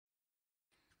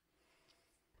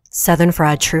Southern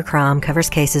Fried True Crime covers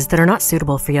cases that are not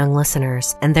suitable for young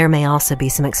listeners, and there may also be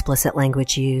some explicit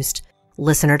language used.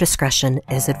 Listener discretion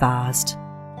is advised.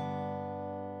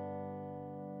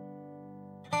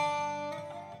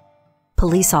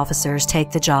 Police officers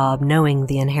take the job knowing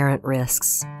the inherent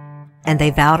risks, and they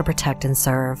vow to protect and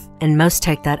serve, and most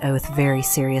take that oath very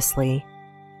seriously.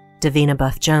 Davina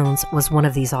Buff Jones was one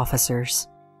of these officers.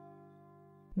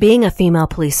 Being a female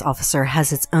police officer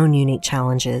has its own unique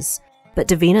challenges, but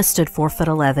Davina stood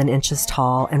 4'11"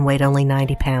 tall and weighed only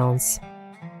 90 pounds.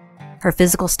 Her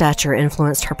physical stature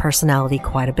influenced her personality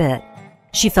quite a bit.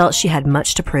 She felt she had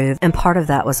much to prove, and part of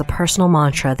that was a personal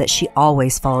mantra that she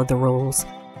always followed the rules.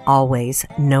 Always,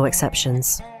 no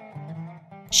exceptions.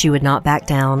 She would not back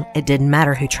down. It didn't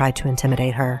matter who tried to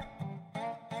intimidate her.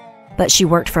 But she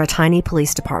worked for a tiny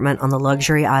police department on the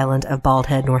luxury island of Bald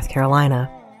Head, North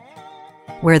Carolina,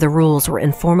 where the rules were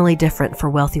informally different for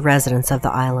wealthy residents of the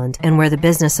island, and where the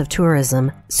business of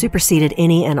tourism superseded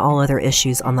any and all other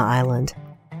issues on the island.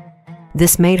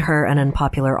 This made her an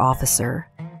unpopular officer,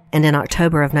 and in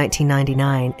October of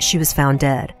 1999, she was found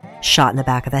dead, shot in the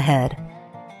back of the head.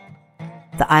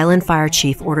 The island fire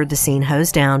chief ordered the scene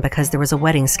hosed down because there was a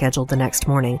wedding scheduled the next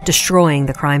morning, destroying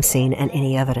the crime scene and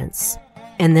any evidence.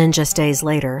 And then just days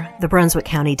later, the Brunswick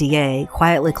County DA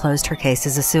quietly closed her case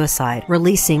as a suicide,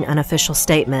 releasing an official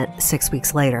statement 6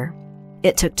 weeks later.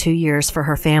 It took 2 years for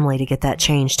her family to get that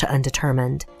changed to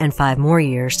undetermined, and 5 more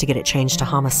years to get it changed to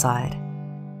homicide.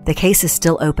 The case is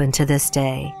still open to this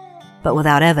day, but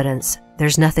without evidence,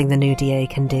 there's nothing the new DA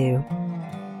can do.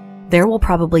 There will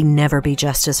probably never be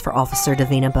justice for Officer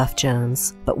Davina Buff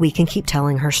Jones, but we can keep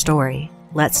telling her story.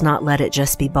 Let's not let it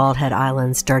just be Bald Head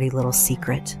Island's dirty little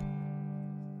secret.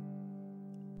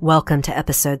 Welcome to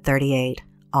episode 38,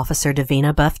 Officer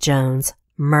Davina Buff Jones,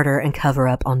 Murder and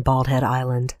Cover-Up on Bald Head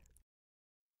Island.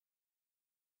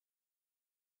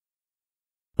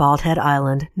 Bald Head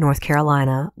Island, North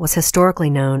Carolina, was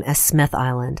historically known as Smith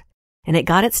Island, and it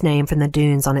got its name from the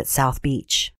dunes on its south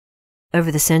beach.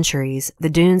 Over the centuries,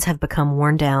 the dunes have become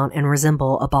worn down and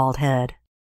resemble a bald head.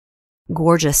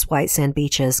 Gorgeous white sand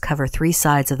beaches cover 3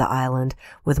 sides of the island,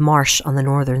 with marsh on the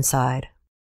northern side.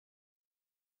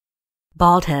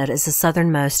 Bald Head is the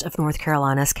southernmost of North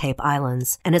Carolina's Cape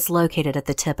Islands, and it's located at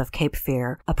the tip of Cape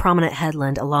Fear, a prominent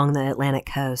headland along the Atlantic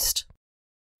coast.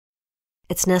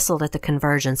 It's nestled at the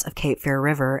convergence of Cape Fear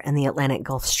River and the Atlantic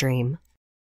Gulf Stream.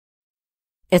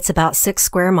 It's about 6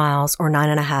 square miles or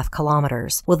 9.5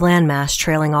 kilometers, with landmass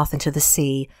trailing off into the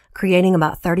sea, creating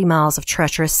about 30 miles of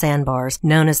treacherous sandbars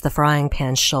known as the Frying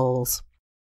Pan Shoals.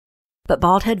 But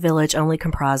Bald Head Village only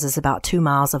comprises about 2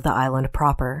 miles of the island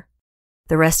proper.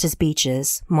 The rest is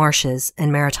beaches, marshes,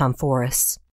 and maritime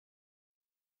forests.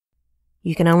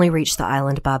 You can only reach the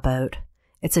island by boat.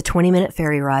 It's a 20-minute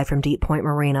ferry ride from Deep Point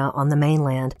Marina on the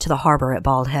mainland to the harbor at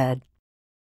Bald Head.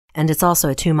 And it's also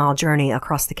a 2-mile journey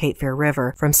across the Cape Fear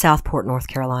River from Southport, North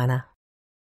Carolina.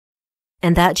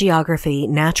 And that geography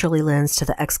naturally lends to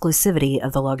the exclusivity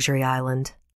of the luxury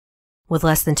island. With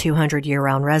less than 200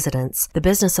 year-round residents, the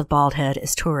business of Bald Head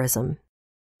is tourism.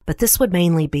 But this would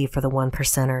mainly be for the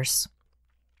 1%ers.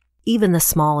 Even the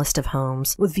smallest of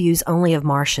homes, with views only of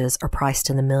marshes, are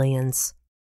priced in the millions.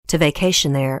 To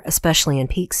vacation there, especially in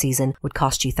peak season, would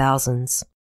cost you thousands.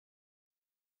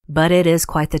 But it is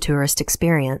quite the tourist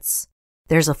experience.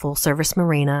 There's a full-service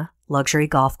marina, luxury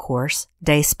golf course,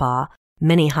 day spa,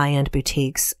 many high-end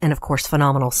boutiques, and of course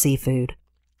phenomenal seafood.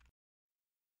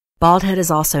 Bald Head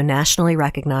is also nationally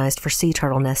recognized for sea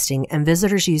turtle nesting, and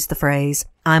visitors use the phrase,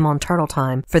 "I'm on turtle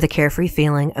time," for the carefree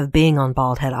feeling of being on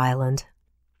Bald Head Island.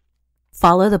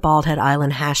 Follow the Bald Head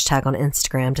Island hashtag on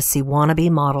Instagram to see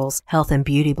wannabe models, health and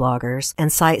beauty bloggers,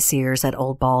 and sightseers at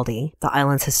Old Baldy, the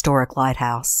island's historic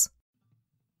lighthouse.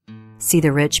 See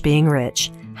the rich being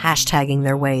rich, hashtagging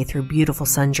their way through beautiful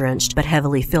sun-drenched but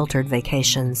heavily filtered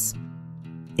vacations.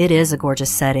 It is a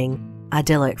gorgeous setting,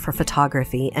 idyllic for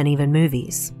photography and even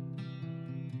movies.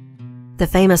 The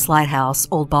famous lighthouse,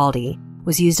 Old Baldy,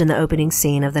 was used in the opening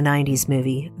scene of the 90s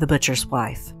movie, The Butcher's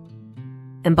Wife.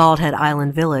 And Bald Head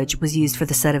Island Village was used for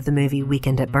the set of the movie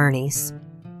Weekend at Bernie's.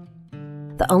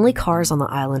 The only cars on the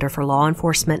island are for law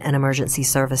enforcement and emergency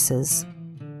services.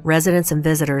 Residents and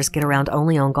visitors get around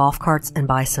only on golf carts and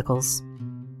bicycles.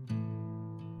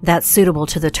 That's suitable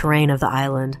to the terrain of the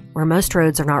island, where most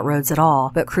roads are not roads at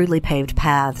all, but crudely paved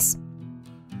paths.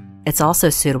 It's also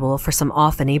suitable for some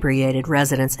off-inebriated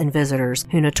residents and visitors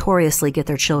who notoriously get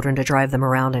their children to drive them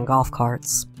around in golf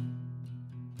carts.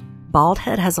 Bald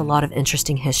Head has a lot of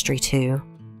interesting history, too.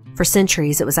 For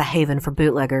centuries, it was a haven for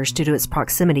bootleggers due to its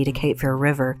proximity to Cape Fear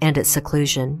River and its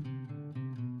seclusion.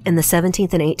 In the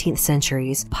 17th and 18th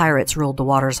centuries, pirates ruled the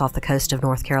waters off the coast of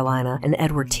North Carolina, and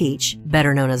Edward Teach,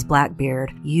 better known as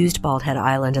Blackbeard, used Bald Head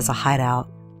Island as a hideout.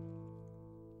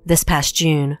 This past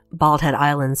June, Bald Head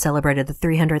Island celebrated the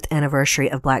 300th anniversary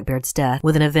of Blackbeard's death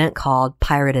with an event called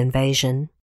Pirate Invasion.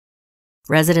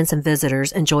 Residents and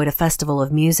visitors enjoyed a festival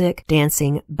of music,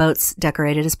 dancing, boats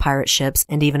decorated as pirate ships,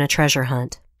 and even a treasure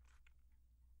hunt.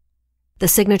 The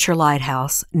signature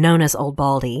lighthouse, known as Old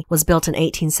Baldy, was built in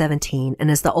 1817 and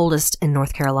is the oldest in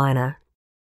North Carolina.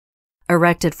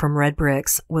 Erected from red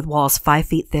bricks with walls 5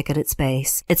 feet thick at its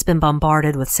base, it's been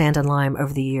bombarded with sand and lime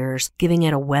over the years, giving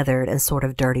it a weathered and sort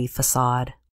of dirty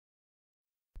facade.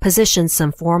 Positioned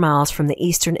some 4 miles from the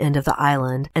eastern end of the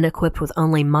island and equipped with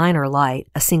only minor light,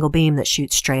 a single beam that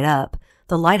shoots straight up,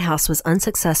 the lighthouse was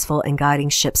unsuccessful in guiding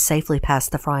ships safely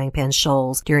past the Frying Pan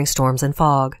Shoals during storms and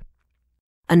fog.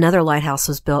 Another lighthouse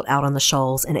was built out on the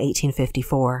shoals in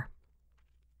 1854.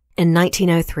 In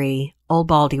 1903, Old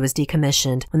Baldy was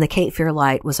decommissioned when the Cape Fear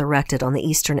Light was erected on the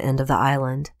eastern end of the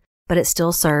island, but it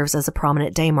still serves as a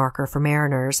prominent day marker for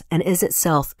mariners and is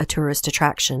itself a tourist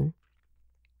attraction.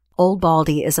 Old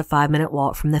Baldy is a 5-minute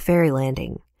walk from the ferry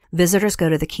landing. Visitors go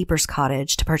to the keeper's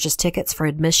cottage to purchase tickets for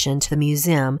admission to the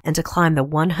museum and to climb the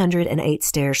 108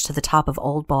 stairs to the top of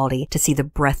Old Baldy to see the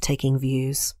breathtaking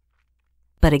views.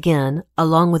 But again,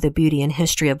 along with the beauty and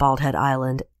history of Bald Head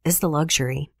Island, is the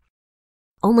luxury.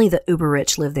 Only the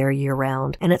uber-rich live there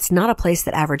year-round, and it's not a place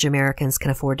that average Americans can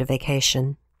afford to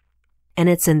vacation. And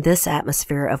it's in this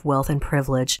atmosphere of wealth and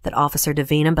privilege that Officer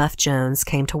Davina Buff Jones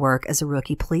came to work as a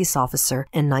rookie police officer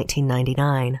in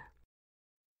 1999.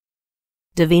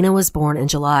 Davina was born in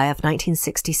July of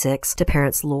 1966 to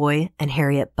parents Loy and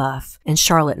Harriet Buff in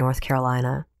Charlotte, North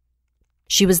Carolina.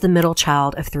 She was the middle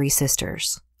child of 3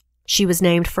 sisters. She was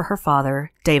named for her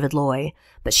father, David Loy,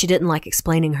 but she didn't like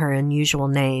explaining her unusual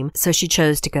name, so she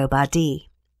chose to go by Dee,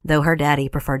 though her daddy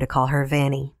preferred to call her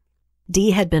Vanny.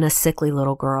 Dee had been a sickly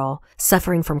little girl,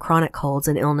 suffering from chronic colds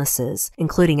and illnesses,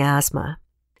 including asthma.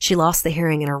 She lost the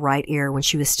hearing in her right ear when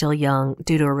she was still young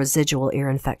due to a residual ear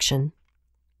infection.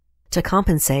 To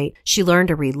compensate, she learned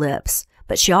to read lips,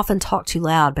 but she often talked too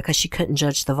loud because she couldn't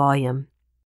judge the volume.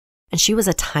 And she was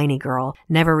a tiny girl,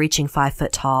 never reaching 5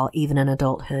 foot tall, even in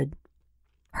adulthood.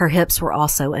 Her hips were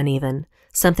also uneven,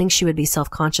 something she would be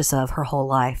self-conscious of her whole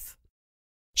life.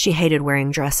 She hated wearing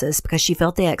dresses because she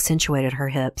felt they accentuated her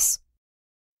hips.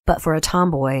 But for a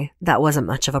tomboy, that wasn't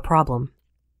much of a problem.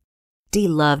 Dee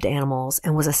loved animals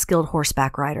and was a skilled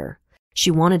horseback rider.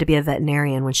 She wanted to be a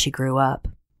veterinarian when she grew up.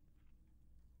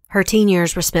 Her teen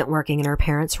years were spent working in her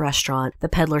parents' restaurant, the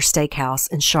Peddler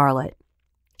Steakhouse in Charlotte.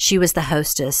 She was the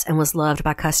hostess and was loved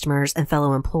by customers and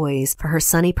fellow employees for her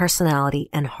sunny personality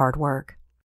and hard work.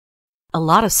 A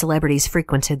lot of celebrities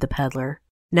frequented the Peddler.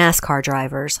 NASCAR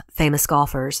drivers, famous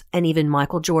golfers, and even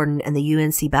Michael Jordan and the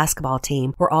UNC basketball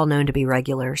team were all known to be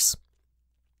regulars.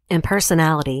 In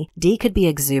personality, Dee could be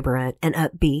exuberant and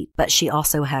upbeat, but she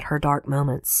also had her dark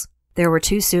moments. There were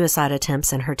 2 suicide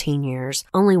attempts in her teen years,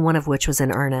 only one of which was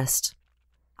in earnest.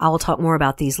 I will talk more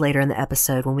about these later in the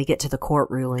episode when we get to the court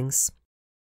rulings.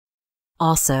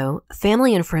 Also,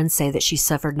 family and friends say that she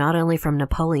suffered not only from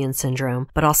Napoleon syndrome,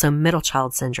 but also middle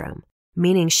child syndrome,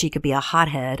 meaning she could be a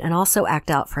hothead and also act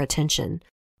out for attention,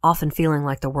 often feeling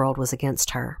like the world was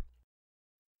against her.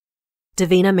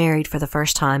 Davina married for the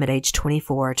first time at age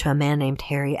 24 to a man named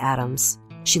Harry Adams.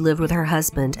 She lived with her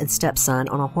husband and stepson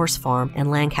on a horse farm in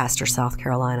Lancaster, South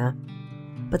Carolina.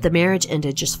 But the marriage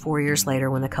ended just 4 years later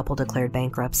when the couple declared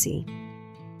bankruptcy.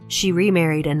 She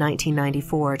remarried in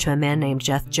 1994 to a man named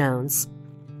Jeff Jones.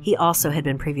 He also had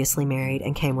been previously married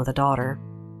and came with a daughter.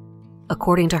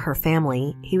 According to her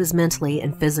family, he was mentally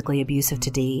and physically abusive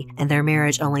to Dee, and their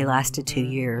marriage only lasted 2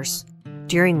 years,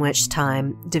 during which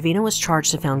time Davina was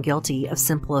charged and found guilty of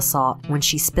simple assault when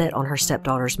she spit on her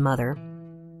stepdaughter's mother.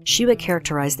 She would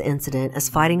characterize the incident as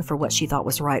fighting for what she thought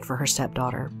was right for her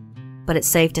stepdaughter. But it's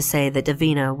safe to say that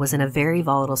Davina was in a very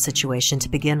volatile situation to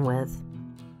begin with.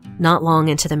 Not long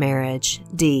into the marriage,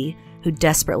 Dee, who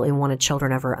desperately wanted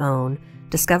children of her own,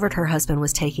 discovered her husband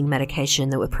was taking medication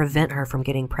that would prevent her from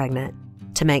getting pregnant.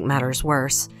 To make matters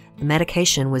worse, the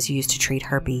medication was used to treat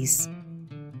herpes.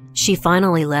 She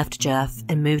finally left Jeff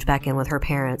and moved back in with her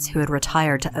parents, who had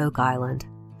retired to Oak Island.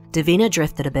 Davina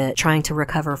drifted a bit, trying to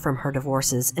recover from her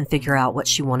divorces and figure out what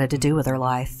she wanted to do with her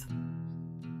life.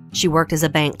 She worked as a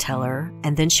bank teller,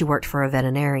 and then she worked for a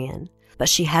veterinarian, but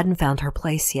she hadn't found her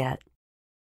place yet.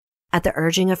 At the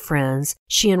urging of friends,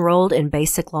 she enrolled in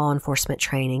basic law enforcement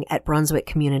training at Brunswick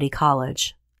Community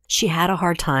College. She had a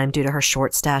hard time due to her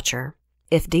short stature.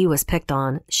 If Dee was picked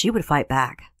on, she would fight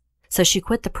back. so she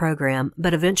quit the program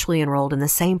but eventually enrolled in the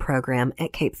same program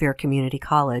at Cape Fear Community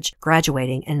College,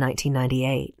 graduating in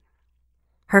 1998.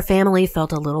 Her family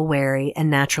felt a little wary and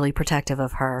naturally protective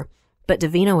of her, but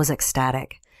Davina was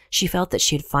ecstatic. She felt that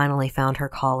she had finally found her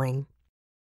calling.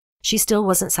 She still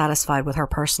wasn't satisfied with her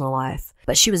personal life,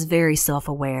 but she was very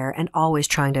self-aware and always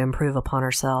trying to improve upon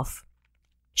herself.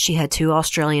 She had 2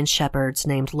 Australian shepherds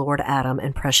named Lord Adam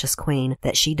and Precious Queen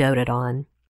that she doted on.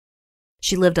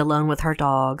 She lived alone with her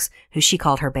dogs, who she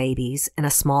called her babies, in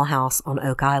a small house on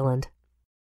Oak Island.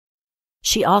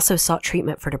 She also sought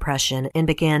treatment for depression and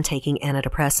began taking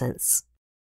antidepressants.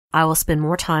 I will spend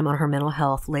more time on her mental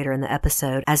health later in the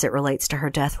episode as it relates to her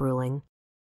death ruling.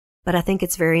 But I think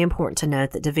it's very important to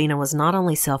note that Davina was not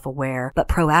only self-aware, but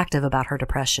proactive about her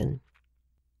depression.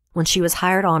 When she was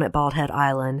hired on at Bald Head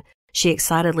Island, she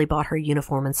excitedly bought her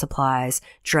uniform and supplies,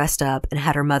 dressed up, and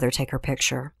had her mother take her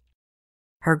picture.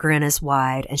 Her grin is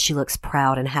wide, and she looks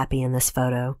proud and happy in this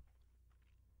photo.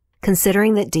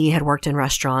 Considering that Dee had worked in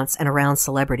restaurants and around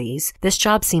celebrities, this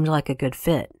job seemed like a good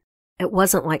fit. It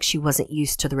wasn't like she wasn't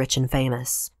used to the rich and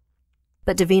famous.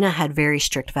 But Davina had very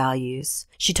strict values.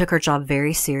 She took her job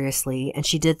very seriously, and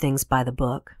she did things by the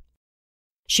book.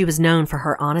 She was known for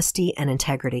her honesty and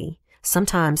integrity.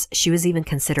 Sometimes she was even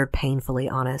considered painfully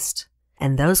honest.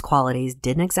 And those qualities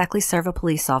didn't exactly serve a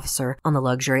police officer on the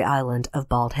luxury island of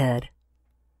Bald Head.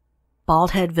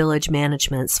 Bald Head Village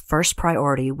management's first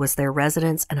priority was their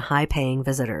residents and high-paying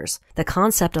visitors. The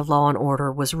concept of law and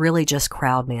order was really just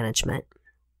crowd management.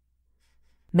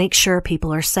 Make sure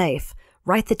people are safe.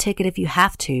 Write the ticket if you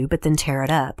have to, but then tear it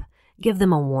up. Give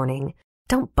them a warning.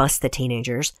 Don't bust the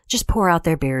teenagers. Just pour out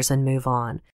their beers and move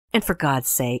on. And for God's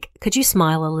sake, could you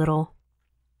smile a little?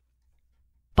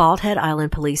 Bald Head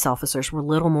Island police officers were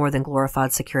little more than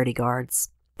glorified security guards.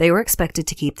 They were expected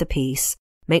to keep the peace,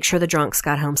 make sure the drunks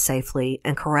got home safely,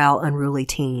 and corral unruly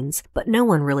teens, but no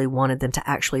one really wanted them to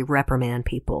actually reprimand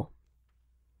people.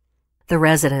 The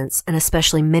residents, and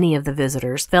especially many of the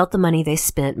visitors, felt the money they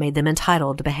spent made them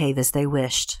entitled to behave as they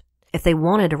wished. If they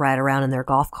wanted to ride around in their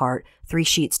golf cart, 3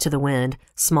 sheets to the wind,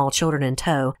 small children in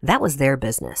tow, that was their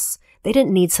business. They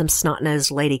didn't need some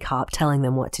snot-nosed lady cop telling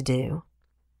them what to do.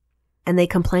 And they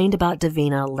complained about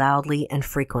Davina loudly and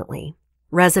frequently.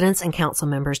 Residents and council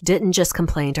members didn't just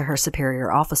complain to her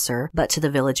superior officer, but to the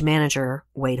village manager,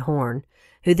 Wade Horn,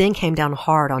 who then came down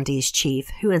hard on Dee's chief,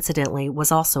 who incidentally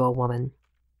was also a woman.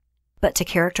 But to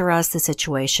characterize the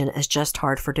situation as just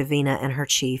hard for Davina and her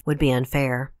chief would be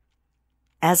unfair.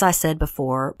 As I said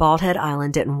before, Bald Head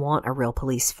Island didn't want a real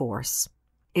police force.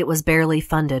 It was barely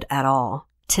funded at all.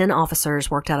 10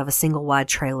 officers worked out of a single wide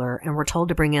trailer and were told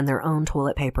to bring in their own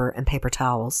toilet paper and paper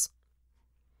towels.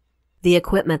 The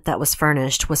equipment that was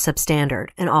furnished was substandard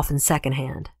and often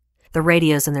secondhand. The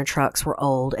radios in their trucks were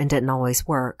old and didn't always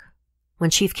work. When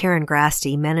Chief Karen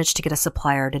Grasty managed to get a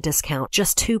supplier to discount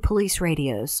just 2 police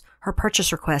radios, her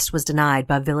purchase request was denied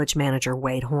by village manager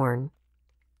Wade Horn.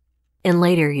 In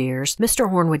later years, Mr.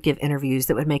 Horn would give interviews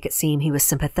that would make it seem he was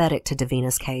sympathetic to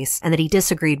Davina's case and that he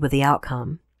disagreed with the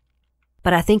outcome.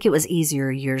 But I think it was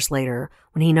easier years later,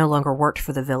 when he no longer worked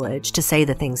for the village, to say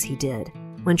the things he did.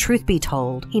 When truth be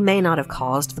told, he may not have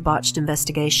caused the botched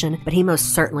investigation, but he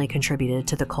most certainly contributed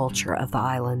to the culture of the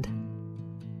island.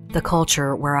 The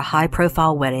culture where a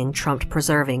high-profile wedding trumped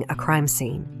preserving a crime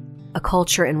scene. A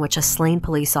culture in which a slain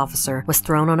police officer was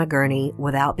thrown on a gurney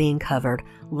without being covered,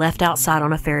 left outside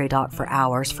on a ferry dock for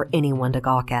hours for anyone to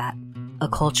gawk at. A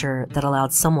culture that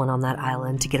allowed someone on that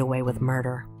island to get away with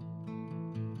murder.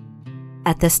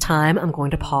 At this time, I'm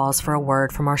going to pause for a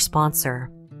word from our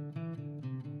sponsor.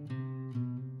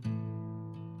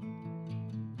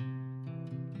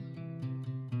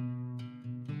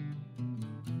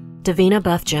 Davina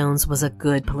Buff Jones was a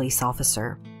good police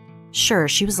officer. Sure,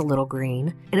 she was a little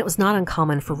green, and it was not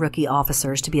uncommon for rookie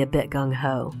officers to be a bit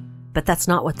gung-ho, but that's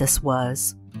not what this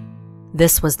was.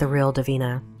 This was the real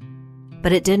Davina.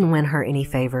 But it didn't win her any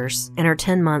favors. In her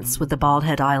 10 months with the Bald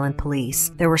Head Island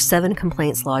police, there were 7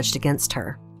 complaints lodged against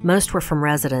her. Most were from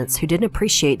residents who didn't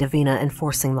appreciate Davina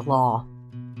enforcing the law.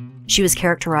 She was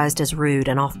characterized as rude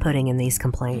and off-putting in these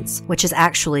complaints, which is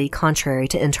actually contrary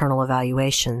to internal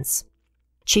evaluations.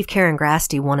 Chief Karen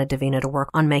Grasty wanted Davina to work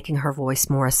on making her voice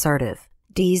more assertive.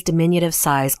 Dee's diminutive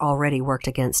size already worked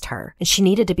against her, and she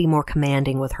needed to be more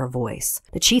commanding with her voice.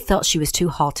 The chief felt she was too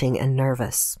halting and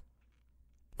nervous.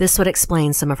 This would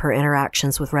explain some of her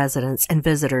interactions with residents and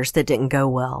visitors that didn't go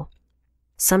well.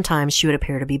 Sometimes she would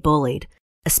appear to be bullied,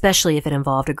 especially if it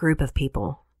involved a group of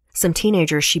people. Some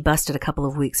teenagers she busted a couple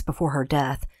of weeks before her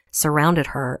death surrounded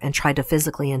her and tried to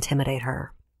physically intimidate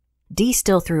her. Dee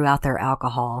still threw out their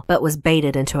alcohol, but was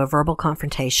baited into a verbal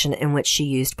confrontation in which she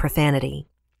used profanity.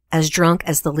 As drunk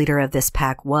as the leader of this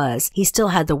pack was, he still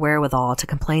had the wherewithal to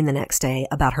complain the next day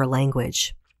about her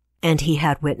language. And he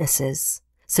had witnesses.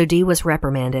 So Dee was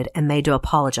reprimanded and made to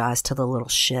apologize to the little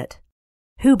shit.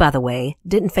 Who, by the way,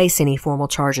 didn't face any formal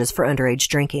charges for underage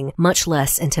drinking, much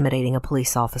less intimidating a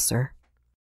police officer.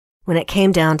 When it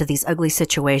came down to these ugly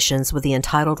situations with the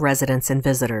entitled residents and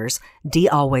visitors, Dee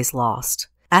always lost.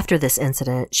 After this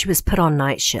incident, she was put on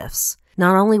night shifts.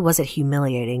 Not only was it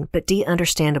humiliating, but Dee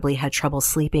understandably had trouble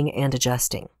sleeping and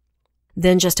adjusting.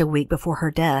 Then, just a week before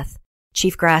her death,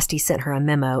 Chief Grasty sent her a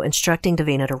memo instructing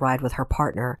Davina to ride with her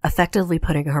partner, effectively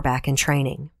putting her back in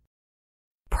training.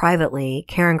 Privately,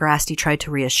 Karen Grasty tried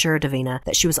to reassure Davina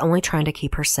that she was only trying to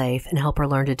keep her safe and help her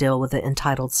learn to deal with the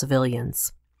entitled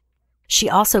civilians. She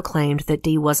also claimed that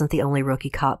Dee wasn't the only rookie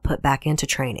cop put back into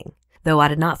training, though I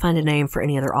did not find a name for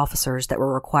any other officers that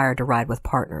were required to ride with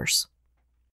partners.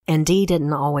 And Dee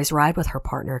didn't always ride with her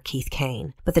partner, Keith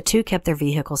Kane, but the two kept their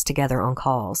vehicles together on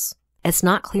calls. It's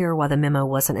not clear why the memo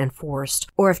wasn't enforced,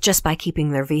 or if just by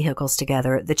keeping their vehicles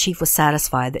together, the chief was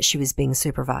satisfied that she was being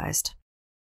supervised.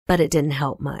 But it didn't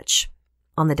help much.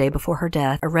 On the day before her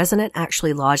death, a resident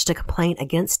actually lodged a complaint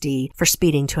against Dee for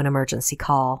speeding to an emergency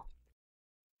call.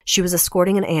 She was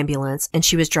escorting an ambulance, and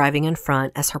she was driving in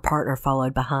front as her partner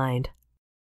followed behind.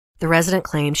 The resident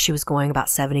claimed she was going about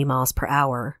 70 miles per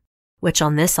hour, which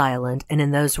on this island and in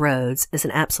those roads is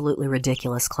an absolutely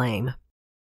ridiculous claim.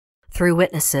 Through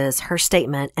witnesses, her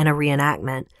statement, and a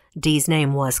reenactment, Dee's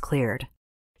name was cleared.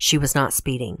 She was not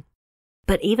speeding.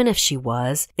 But even if she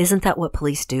was, isn't that what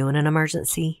police do in an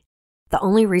emergency? The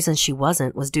only reason she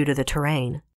wasn't was due to the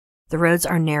terrain. The roads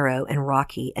are narrow and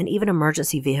rocky, and even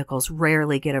emergency vehicles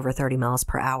rarely get over 30 miles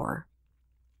per hour.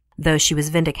 Though she was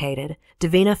vindicated,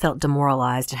 Davina felt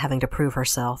demoralized at having to prove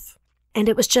herself. And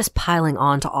it was just piling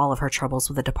on to all of her troubles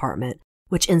with the department,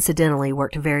 which incidentally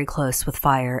worked very close with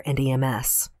fire and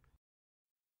EMS.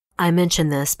 I mention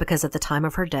this because at the time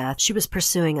of her death, she was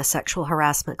pursuing a sexual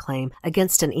harassment claim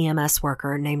against an EMS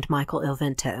worker named Michael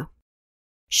Ilvento.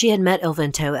 She had met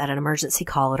Ilvento at an emergency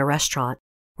call at a restaurant,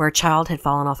 where a child had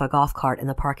fallen off a golf cart in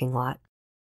the parking lot.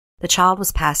 The child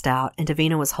was passed out, and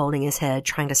Davina was holding his head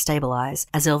trying to stabilize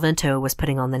as Ilvento was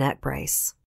putting on the neck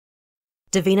brace.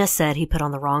 Davina said he put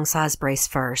on the wrong size brace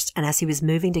first, and as he was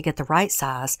moving to get the right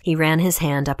size, he ran his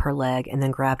hand up her leg and then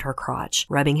grabbed her crotch,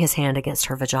 rubbing his hand against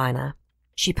her vagina.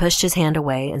 She pushed his hand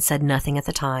away and said nothing at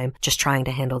the time, just trying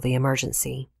to handle the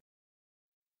emergency.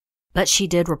 But she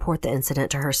did report the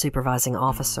incident to her supervising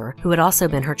officer, who had also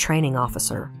been her training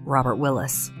officer, Robert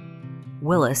Willis.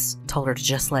 Willis told her to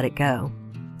just let it go.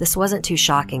 This wasn't too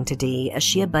shocking to Dee, as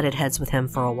she had butted heads with him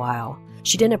for a while.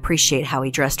 She didn't appreciate how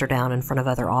he dressed her down in front of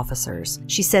other officers.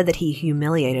 She said that he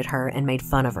humiliated her and made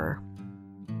fun of her.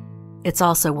 It's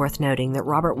also worth noting that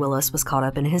Robert Willis was caught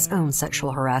up in his own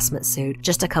sexual harassment suit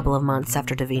just a couple of months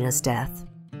after Davina's death.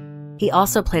 He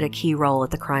also played a key role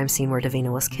at the crime scene where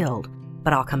Davina was killed,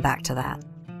 but I'll come back to that.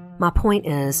 My point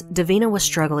is, Davina was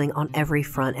struggling on every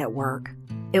front at work.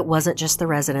 It wasn't just the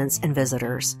residents and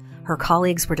visitors. Her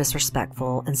colleagues were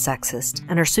disrespectful and sexist,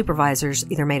 and her supervisors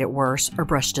either made it worse or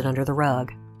brushed it under the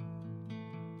rug.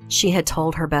 She had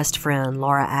told her best friend,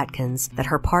 Laura Atkins, that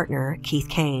her partner, Keith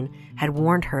Kane, had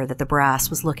warned her that the brass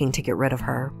was looking to get rid of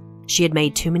her. She had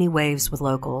made too many waves with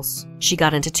locals. She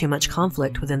got into too much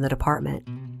conflict within the department.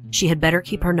 She had better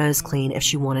keep her nose clean if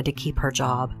she wanted to keep her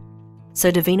job.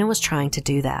 So Davina was trying to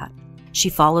do that. She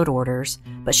followed orders,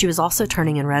 but she was also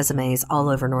turning in resumes all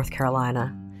over North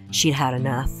Carolina. She'd had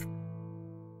enough.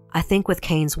 I think with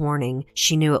Kane's warning,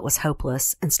 she knew it was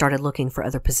hopeless and started looking for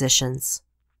other positions.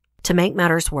 To make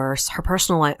matters worse, her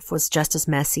personal life was just as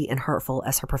messy and hurtful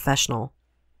as her professional.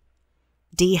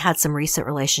 Dee had some recent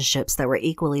relationships that were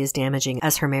equally as damaging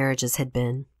as her marriages had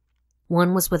been.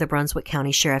 One was with a Brunswick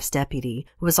County Sheriff's deputy,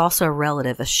 who was also a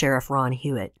relative of Sheriff Ron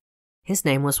Hewitt. His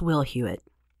name was Will Hewitt.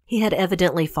 He had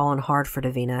evidently fallen hard for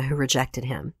Davina, who rejected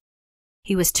him.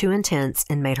 He was too intense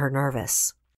and made her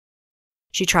nervous.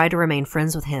 She tried to remain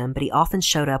friends with him, but he often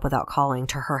showed up without calling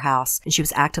to her house, and she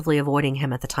was actively avoiding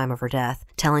him at the time of her death,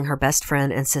 telling her best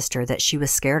friend and sister that she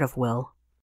was scared of Will.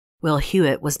 Will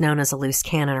Hewitt was known as a loose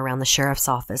cannon around the sheriff's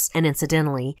office, and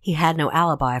incidentally, he had no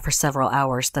alibi for several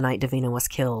hours the night Davina was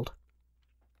killed.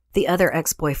 The other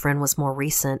ex-boyfriend was more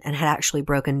recent and had actually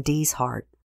broken Dee's heart.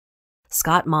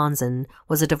 Scott Monson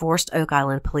was a divorced Oak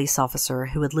Island police officer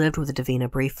who had lived with Davina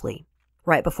briefly.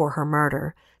 Right before her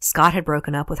murder, Scott had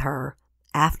broken up with her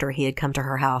after he had come to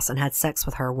her house and had sex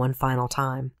with her one final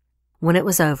time. When it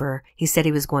was over, he said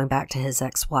he was going back to his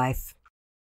ex-wife.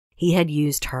 He had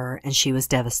used her, and she was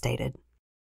devastated.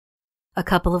 A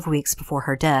couple of weeks before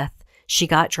her death, she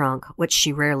got drunk, which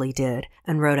she rarely did,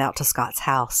 and rode out to Scott's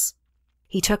house.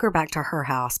 He took her back to her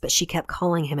house, but she kept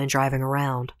calling him and driving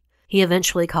around. He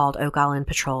eventually called Oak Island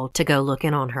Patrol to go look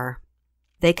in on her.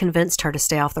 They convinced her to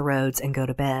stay off the roads and go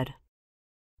to bed.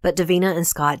 But Davina and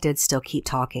Scott did still keep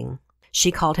talking. She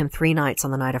called him 3 nights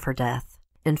on the night of her death.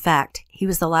 In fact, he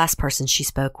was the last person she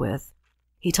spoke with.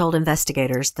 He told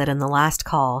investigators that in the last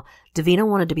call, Davina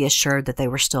wanted to be assured that they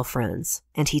were still friends,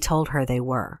 and he told her they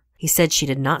were. He said she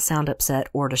did not sound upset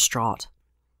or distraught.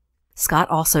 Scott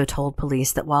also told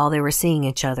police that while they were seeing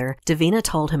each other, Davina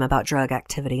told him about drug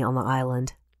activity on the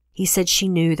island. He said she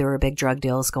knew there were big drug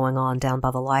deals going on down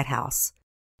by the lighthouse.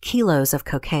 Kilos of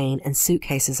cocaine and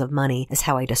suitcases of money is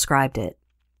how he described it.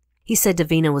 He said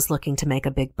Davina was looking to make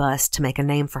a big bust to make a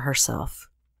name for herself.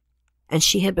 And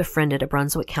she had befriended a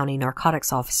Brunswick County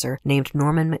narcotics officer named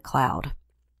Norman McLeod.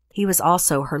 He was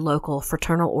also her local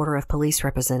Fraternal Order of Police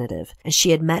representative, and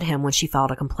she had met him when she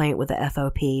filed a complaint with the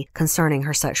FOP concerning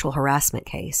her sexual harassment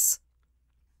case.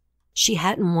 She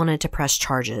hadn't wanted to press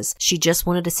charges. She just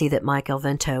wanted to see that Mike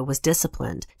Elvento was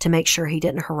disciplined to make sure he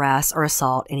didn't harass or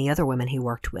assault any other women he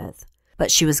worked with.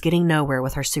 But she was getting nowhere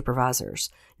with her supervisors.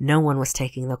 No one was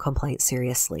taking the complaint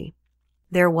seriously.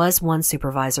 There was one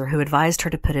supervisor who advised her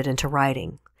to put it into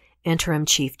writing, Interim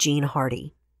Chief Gene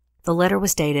Hardy. The letter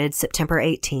was dated September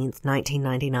 18,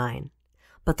 1999,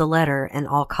 but the letter and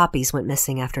all copies went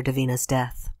missing after Davina's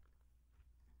death.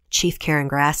 Chief Karen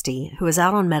Grasty, who was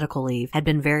out on medical leave, had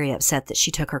been very upset that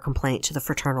she took her complaint to the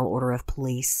Fraternal Order of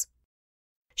Police.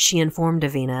 She informed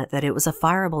Davina that it was a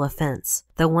fireable offense,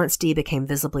 though once Dee became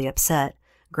visibly upset,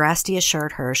 Grasty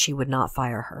assured her she would not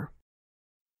fire her.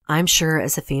 I'm sure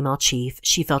as a female chief,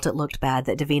 she felt it looked bad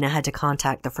that Davina had to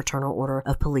contact the Fraternal Order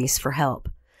of Police for help.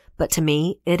 But to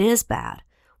me, it is bad.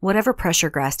 Whatever pressure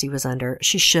Grasty was under,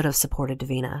 she should have supported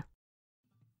Davina.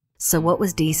 So what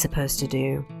was Dee supposed to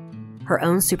do? Her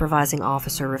own supervising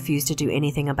officer refused to do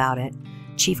anything about it.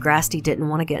 Chief Grasty didn't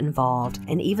want to get involved,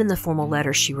 and even the formal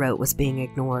letter she wrote was being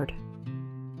ignored.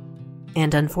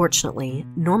 And unfortunately,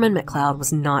 Norman McLeod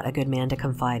was not a good man to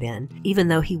confide in, even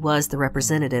though he was the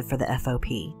representative for the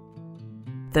FOP.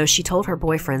 Though she told her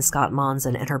boyfriend Scott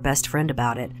Monson and her best friend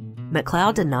about it,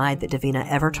 McLeod denied that Davina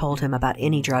ever told him about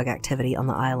any drug activity on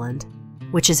the island,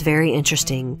 which is very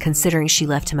interesting considering she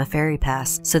left him a ferry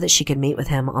pass so that she could meet with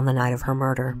him on the night of her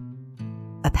murder.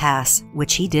 A pass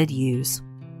which he did use.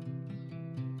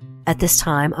 At this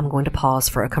time, I'm going to pause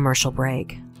for a commercial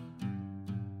break.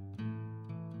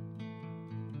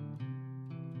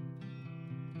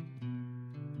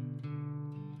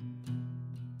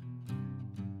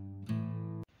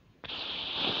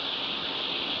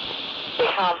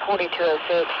 Tom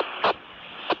 4206.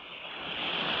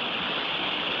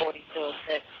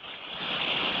 4206.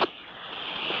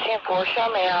 10-4, show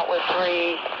me out with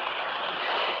 3.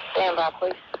 Stand by,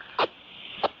 please.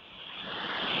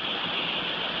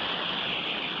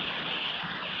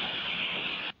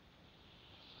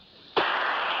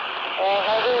 And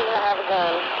maybe you're going to have a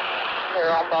gun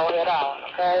here on Bowhead Island,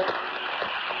 okay?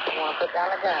 You want to put down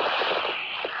the gun.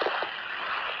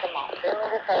 Come on, do me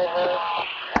the favor.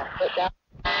 Now put down.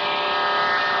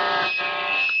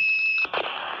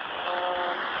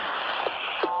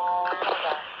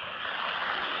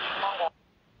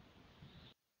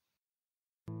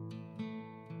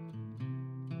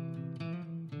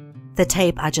 The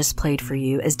tape I just played for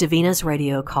you is Davina's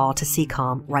radio call to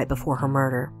CCOM right before her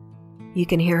murder. You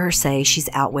can hear her say she's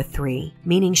out with 3,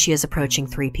 meaning she is approaching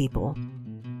 3 people.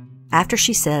 After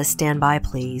she says, "Stand by,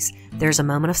 please," there's a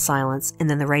moment of silence and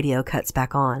then the radio cuts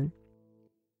back on.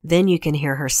 Then you can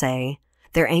hear her say,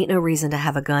 "There ain't no reason to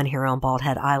have a gun here on Bald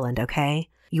Head Island, okay?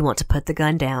 You want to put the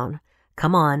gun down.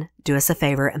 Come on, do us a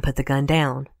favor and put the gun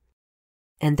down."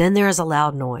 And then there is a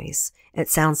loud noise. It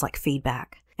sounds like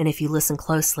feedback. And if you listen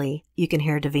closely, you can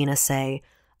hear Davina say,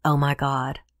 "Oh my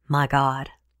God, my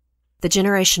God." The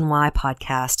Generation Y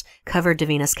podcast covered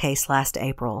Davina's case last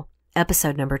April,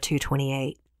 episode number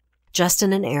 228.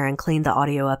 Justin and Aaron cleaned the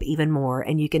audio up even more,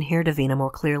 and you can hear Davina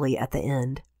more clearly at the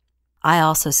end. I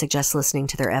also suggest listening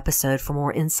to their episode for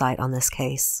more insight on this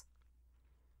case.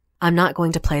 I'm not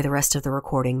going to play the rest of the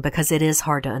recording because it is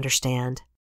hard to understand.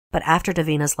 But after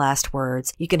Davina's last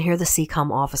words, you can hear the CCOM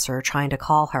officer trying to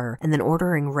call her and then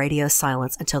ordering radio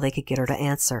silence until they could get her to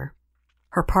answer.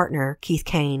 Her partner, Keith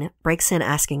Kane, breaks in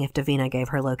asking if Davina gave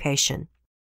her location.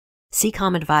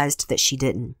 CCOM advised that she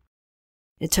didn't.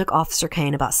 It took Officer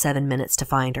Kane about 7 minutes to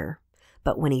find her,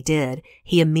 but when he did,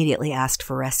 he immediately asked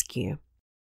for rescue.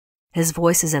 His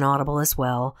voice is inaudible as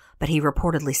well, but he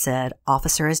reportedly said,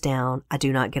 "Officer is down, I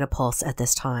do not get a pulse at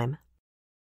this time."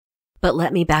 But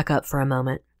let me back up for a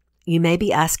moment. You may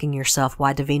be asking yourself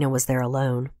why Davina was there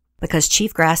alone. because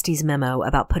Chief Grasty's memo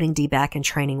about putting Dee back in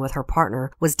training with her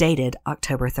partner was dated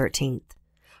October 13th.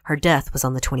 Her death was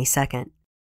on the 22nd.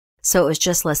 So it was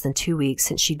just less than 2 weeks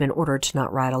since she'd been ordered to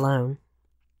not ride alone.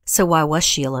 So why was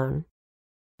she alone?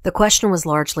 The question was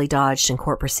largely dodged in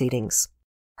court proceedings.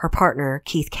 Her partner,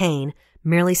 Keith Kane,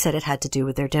 merely said it had to do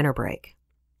with their dinner break.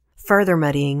 Further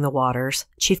muddying the waters,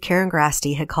 Chief Karen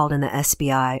Grasty had called in the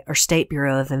SBI, or State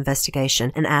Bureau of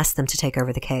Investigation, and asked them to take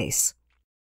over the case.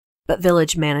 But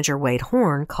Village Manager Wade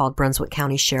Horn called Brunswick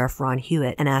County Sheriff Ron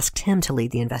Hewitt and asked him to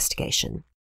lead the investigation.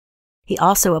 He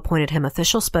also appointed him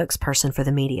official spokesperson for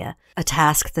the media, a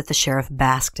task that the sheriff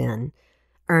basked in,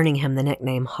 earning him the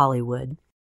nickname Hollywood.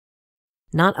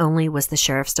 Not only was the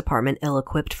sheriff's department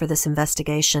ill-equipped for this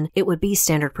investigation, it would be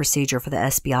standard procedure for the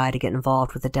SBI to get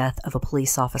involved with the death of a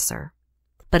police officer.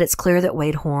 But it's clear that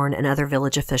Wade Horn and other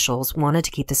village officials wanted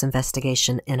to keep this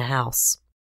investigation in-house.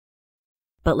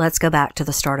 But let's go back to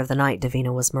the start of the night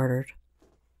Davina was murdered.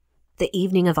 The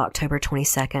evening of October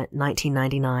 22nd,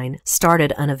 1999,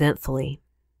 started uneventfully.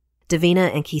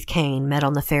 Davina and Keith Kane met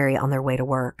on the ferry on their way to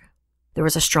work. There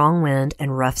was a strong wind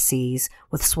and rough seas,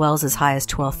 with swells as high as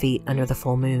 12 feet under the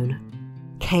full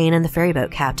moon. Kane and the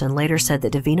ferryboat captain later said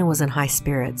that Davina was in high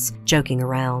spirits, joking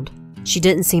around. She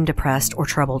didn't seem depressed or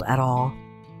troubled at all.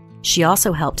 She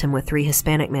also helped him with 3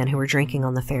 Hispanic men who were drinking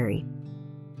on the ferry.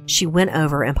 She went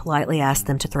over and politely asked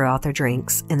them to throw out their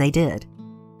drinks, and they did.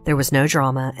 There was no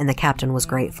drama, and the captain was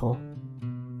grateful.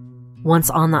 Once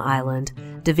on the island,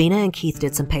 Davina and Keith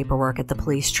did some paperwork at the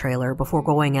police trailer before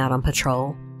going out on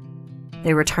patrol.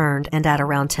 They returned, and at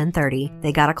around 10:30,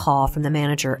 they got a call from the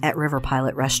manager at River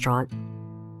Pilot Restaurant.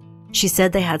 She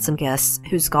said they had some guests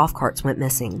whose golf carts went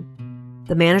missing.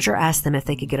 The manager asked them if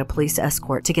they could get a police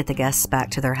escort to get the guests back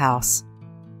to their house.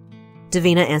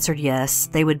 Davina answered yes,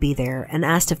 they would be there, and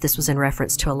asked if this was in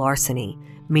reference to a larceny,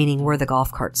 meaning were the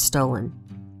golf carts stolen.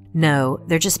 No,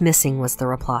 they're just missing, was the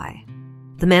reply.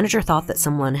 The manager thought that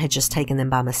someone had just taken them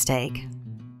by mistake.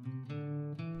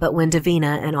 But when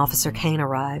Davina and Officer Kane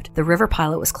arrived, the River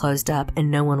Pilot was closed up and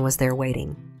no one was there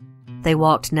waiting. They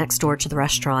walked next door to the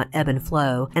restaurant Ebb and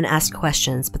Flow and asked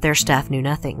questions, but their staff knew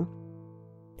nothing.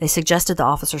 They suggested the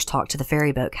officers talk to the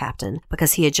ferryboat captain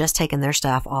because he had just taken their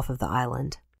staff off of the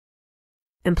island.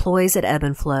 Employees at Ebb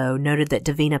and Flow noted that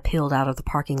Davina peeled out of the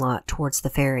parking lot towards the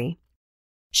ferry.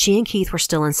 She and Keith were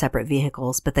still in separate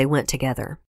vehicles, but they went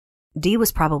together. Dee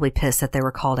was probably pissed that they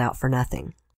were called out for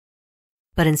nothing.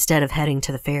 But instead of heading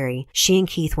to the ferry, she and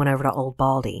Keith went over to Old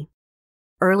Baldy.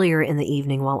 Earlier in the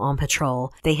evening while on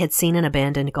patrol, they had seen an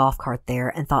abandoned golf cart there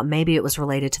and thought maybe it was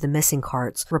related to the missing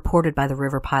carts reported by the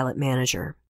River Pilot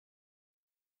manager.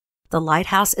 The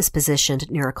lighthouse is positioned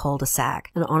near a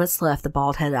cul-de-sac, and on its left the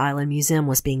Bald Head Island Museum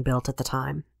was being built at the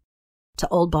time. To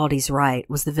Old Baldy's right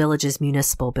was the village's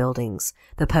municipal buildings,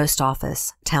 the post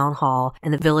office, town hall,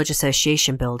 and the village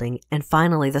association building, and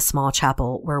finally the small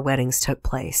chapel where weddings took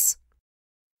place.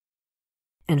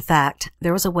 In fact,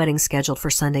 there was a wedding scheduled for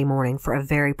Sunday morning for a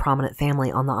very prominent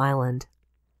family on the island.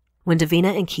 When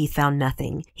Davina and Keith found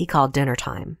nothing, he called dinner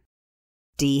time.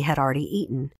 Dee had already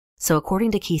eaten, so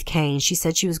according to Keith Kane, she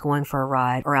said she was going for a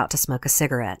ride or out to smoke a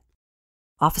cigarette.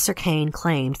 Officer Kane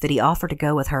claimed that he offered to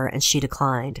go with her and she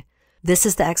declined. This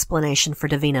is the explanation for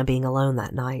Davina being alone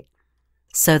that night.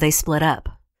 So they split up.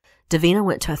 Davina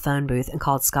went to a phone booth and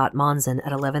called Scott Monson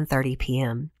at 11:30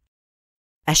 p.m.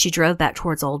 As she drove back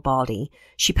towards Old Baldy,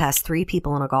 she passed 3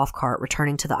 people in a golf cart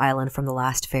returning to the island from the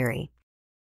last ferry.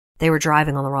 They were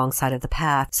driving on the wrong side of the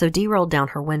path, so Dee rolled down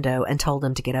her window and told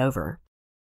them to get over.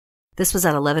 This was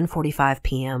at 11:45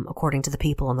 p.m., according to the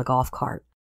people on the golf cart.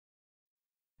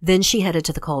 Then she headed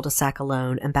to the cul-de-sac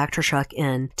alone and backed her truck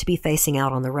in to be facing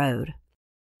out on the road.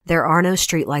 There are no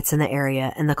streetlights in the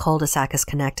area, and the cul-de-sac is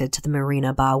connected to the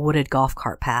marina by a wooded golf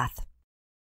cart path.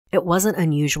 It wasn't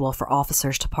unusual for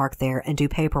officers to park there and do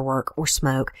paperwork or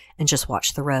smoke and just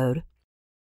watch the road.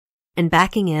 And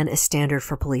backing in is standard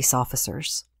for police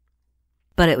officers.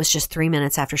 But it was just 3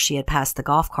 minutes after she had passed the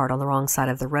golf cart on the wrong side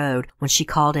of the road when she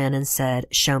called in and said,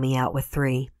 "Show me out with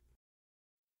 3."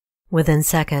 Within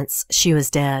seconds, she was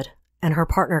dead, and her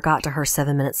partner got to her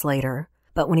 7 minutes later.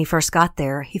 But when he first got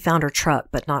there, he found her truck,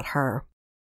 but not her.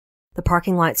 The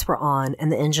parking lights were on and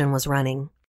the engine was running.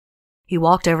 He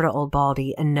walked over to Old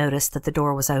Baldy and noticed that the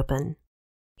door was open.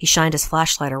 He shined his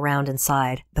flashlight around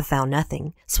inside, but found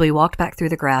nothing, so he walked back through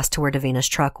the grass to where Davina's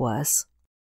truck was.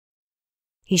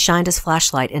 He shined his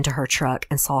flashlight into her truck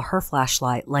and saw her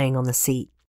flashlight laying on the seat.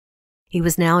 He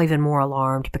was now even more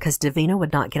alarmed because Davina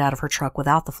would not get out of her truck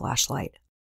without the flashlight.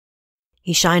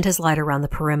 He shined his light around the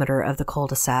perimeter of the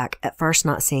cul-de-sac, at first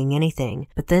not seeing anything,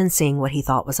 but then seeing what he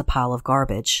thought was a pile of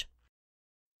garbage.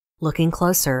 Looking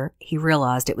closer, he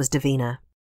realized it was Davina.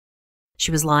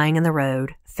 She was lying in the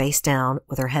road, face down,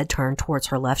 with her head turned towards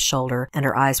her left shoulder, and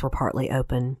her eyes were partly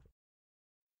open.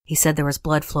 He said there was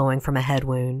blood flowing from a head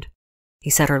wound. He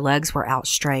said her legs were out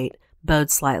straight, bowed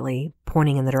slightly,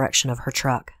 pointing in the direction of her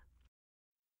truck.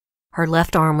 Her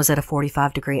left arm was at a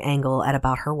 45-degree angle at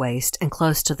about her waist, and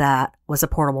close to that was a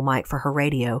portable mic for her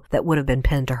radio that would have been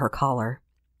pinned to her collar.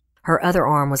 Her other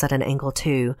arm was at an angle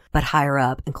too, but higher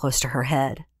up and close to her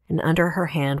head, and under her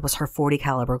hand was her .40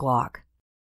 caliber Glock.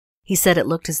 He said it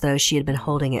looked as though she had been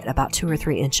holding it about 2 or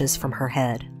 3 inches from her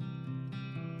head.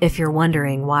 If you're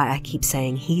wondering why I keep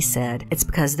saying he said, it's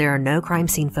because there are no crime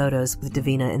scene photos with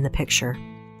Davina in the picture.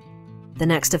 The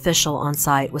next official on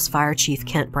site was Fire Chief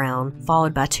Kent Brown,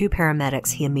 followed by 2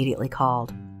 paramedics he immediately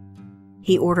called.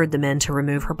 He ordered the men to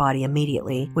remove her body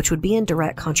immediately, which would be in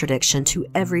direct contradiction to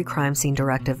every crime scene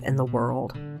directive in the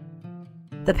world.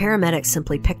 The paramedics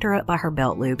simply picked her up by her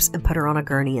belt loops and put her on a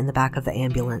gurney in the back of the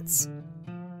ambulance.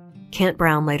 Kent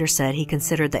Brown later said he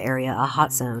considered the area a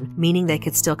hot zone, meaning they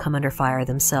could still come under fire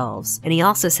themselves, and he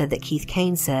also said that Keith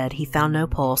Kane said he found no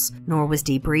pulse nor was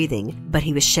deep breathing, but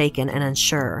he was shaken and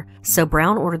unsure, so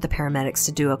Brown ordered the paramedics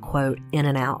to do a, quote, in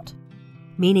and out,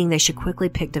 meaning they should quickly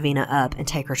pick Davina up and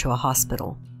take her to a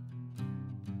hospital.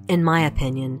 In my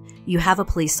opinion, you have a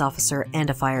police officer and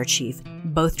a fire chief,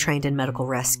 both trained in medical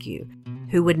rescue,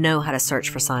 who would know how to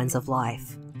search for signs of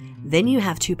life. Then you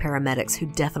have 2 paramedics who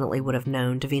definitely would have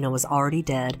known Davina was already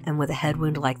dead and with a head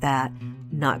wound like that,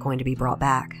 not going to be brought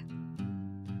back.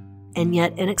 And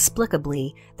yet,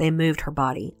 inexplicably, they moved her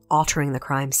body, altering the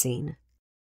crime scene.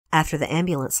 After the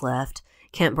ambulance left,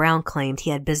 Kent Brown claimed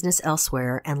he had business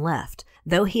elsewhere and left,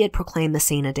 though he had proclaimed the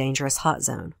scene a dangerous hot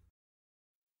zone.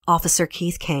 Officer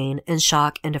Keith Kane, in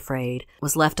shock and afraid,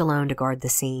 was left alone to guard the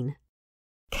scene.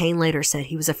 Kane later said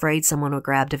he was afraid someone would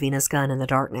grab Davina's gun in the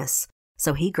darkness,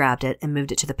 so he grabbed it and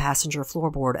moved it to the passenger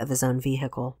floorboard of his own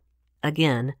vehicle.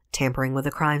 Again, tampering with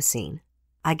the crime scene.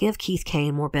 I give Keith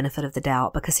Kane more benefit of the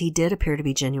doubt because he did appear to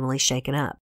be genuinely shaken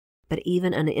up, but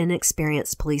even an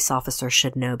inexperienced police officer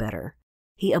should know better.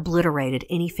 He obliterated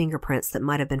any fingerprints that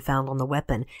might have been found on the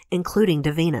weapon, including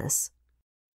Davina's.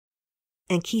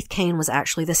 And Keith Kane was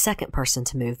actually the second person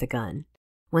to move the gun.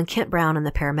 When Kent Brown and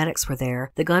the paramedics were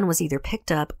there, the gun was either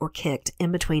picked up or kicked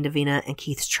in between Davina and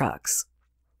Keith's trucks.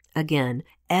 Again,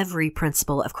 every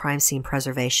principle of crime scene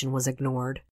preservation was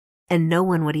ignored, and no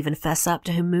one would even fess up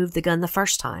to who moved the gun the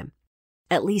first time.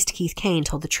 At least Keith Kane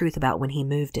told the truth about when he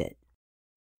moved it.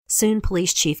 Soon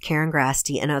Police Chief Karen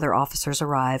Grasty and other officers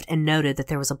arrived and noted that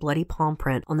there was a bloody palm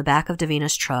print on the back of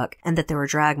Davina's truck and that there were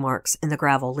drag marks in the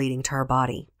gravel leading to her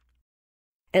body.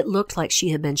 It looked like she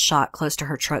had been shot close to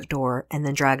her truck door and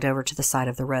then dragged over to the side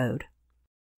of the road.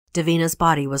 Davina's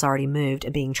body was already moved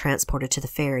and being transported to the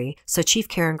ferry, so Chief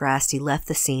Karen Grasty left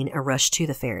the scene and rushed to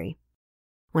the ferry.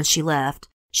 When she left,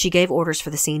 she gave orders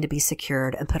for the scene to be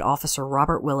secured and put Officer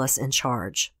Robert Willis in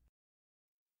charge.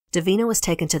 Davina was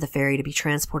taken to the ferry to be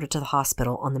transported to the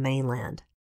hospital on the mainland.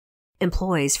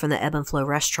 Employees from the Ebb and Flow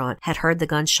restaurant had heard the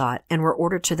gunshot and were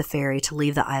ordered to the ferry to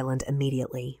leave the island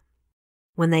immediately.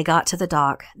 When they got to the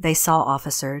dock, they saw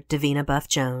Officer Davina Buff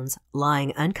Jones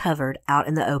lying uncovered out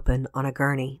in the open on a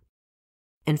gurney.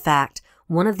 In fact,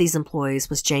 one of these employees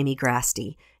was Jamie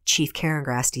Grasty, Chief Karen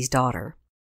Grasty's daughter.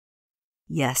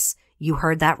 Yes, you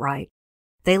heard that right.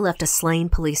 They left a slain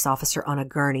police officer on a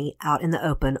gurney out in the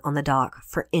open on the dock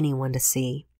for anyone to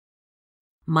see.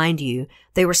 Mind you,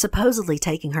 they were supposedly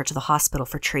taking her to the hospital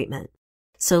for treatment,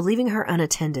 so leaving her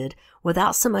unattended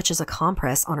without so much as a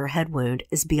compress on her head wound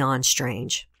is beyond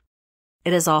strange.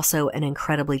 It is also an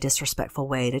incredibly disrespectful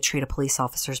way to treat a police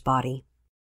officer's body.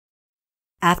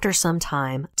 After some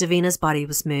time, Davina's body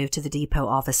was moved to the depot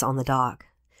office on the dock,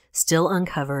 still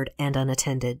uncovered and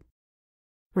unattended.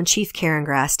 When Chief Karen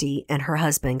Grasty and her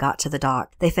husband got to the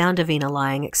dock, they found Davina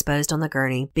lying exposed on the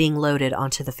gurney, being loaded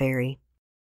onto the ferry.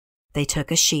 They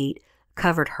took a sheet,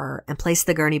 covered her, and placed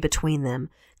the gurney between them,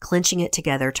 clinching it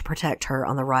together to protect her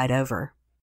on the ride over.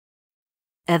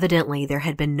 Evidently, there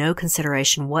had been no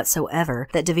consideration whatsoever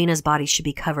that Davina's body should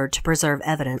be covered to preserve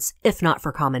evidence, if not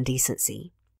for common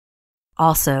decency.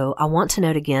 Also, I want to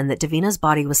note again that Davina's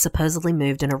body was supposedly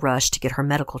moved in a rush to get her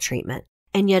medical treatment,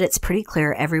 and yet it's pretty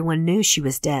clear everyone knew she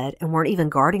was dead and weren't even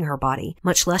guarding her body,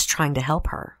 much less trying to help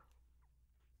her.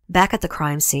 Back at the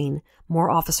crime scene,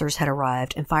 more officers had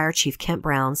arrived and Fire Chief Kent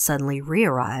Brown suddenly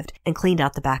re-arrived and cleaned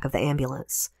out the back of the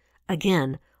ambulance.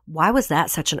 Again, why was that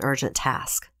such an urgent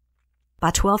task?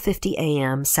 By 12:50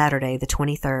 a.m. Saturday the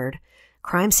 23rd,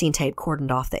 crime scene tape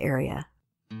cordoned off the area.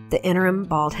 The interim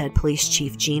Bald Head Police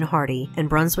Chief Gene Hardy and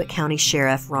Brunswick County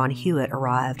Sheriff Ron Hewitt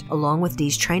arrived, along with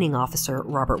Dee's training officer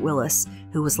Robert Willis,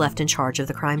 who was left in charge of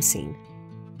the crime scene.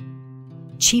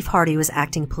 Chief Hardy was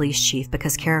acting police chief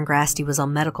because Karen Grasty was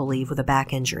on medical leave with a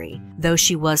back injury, though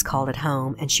she was called at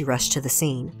home and she rushed to the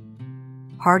scene.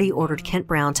 Hardy ordered Kent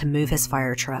Brown to move his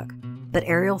fire truck, but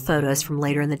aerial photos from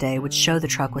later in the day would show the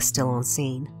truck was still on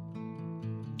scene.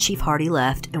 Chief Hardy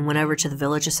left and went over to the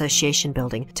Village Association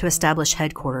building to establish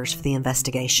headquarters for the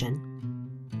investigation.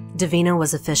 Davina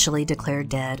was officially declared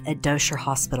dead at Dosher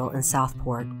Hospital in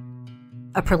Southport.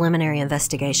 A preliminary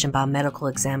investigation by medical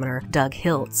examiner Doug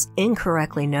Hiltz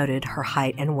incorrectly noted her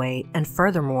height and weight and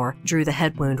furthermore drew the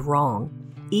head wound wrong,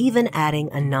 even adding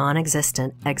a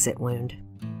non-existent exit wound.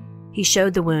 He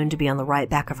showed the wound to be on the right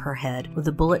back of her head with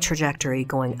the bullet trajectory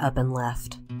going up and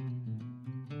left.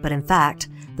 But in fact,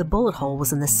 the bullet hole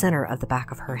was in the center of the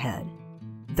back of her head.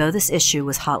 Though this issue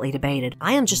was hotly debated,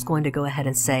 I am just going to go ahead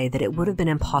and say that it would have been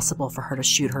impossible for her to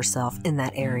shoot herself in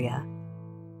that area.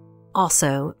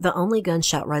 Also, the only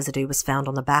gunshot residue was found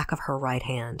on the back of her right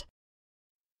hand.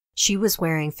 She was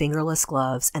wearing fingerless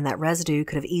gloves, and that residue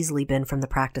could have easily been from the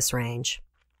practice range.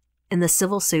 In the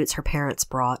civil suits her parents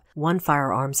brought, one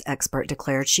firearms expert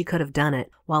declared she could have done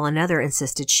it, while another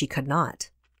insisted she could not.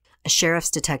 A sheriff's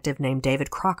detective named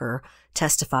David Crocker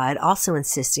testified, also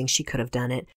insisting she could have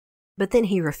done it, but then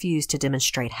he refused to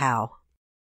demonstrate how.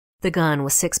 The gun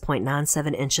was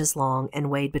 6.97 inches long and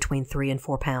weighed between 3 and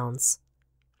 4 pounds.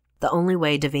 The only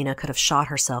way Davina could have shot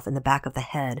herself in the back of the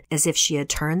head is if she had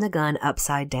turned the gun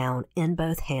upside down in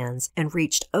both hands and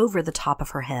reached over the top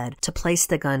of her head to place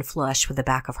the gun flush with the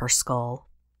back of her skull.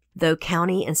 Though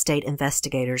county and state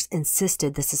investigators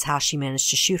insisted this is how she managed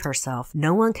to shoot herself,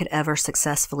 no one could ever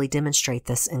successfully demonstrate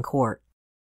this in court.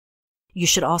 You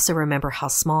should also remember how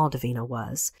small Davina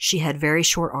was. She had very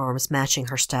short arms matching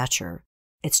her stature.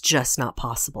 It's just not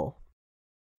possible.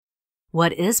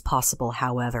 What is possible,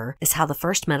 however, is how the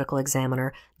first medical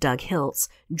examiner, Doug Hiltz,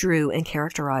 drew and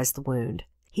characterized the wound.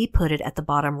 He put it at the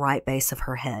bottom right base of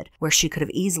her head, where she could have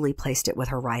easily placed it with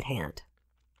her right hand.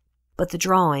 But the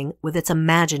drawing, with its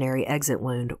imaginary exit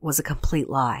wound, was a complete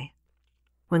lie.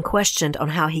 When questioned on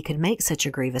how he could make such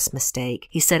a grievous mistake,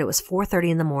 he said it was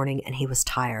 4:30 in the morning and he was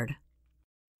tired.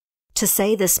 To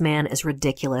say this man is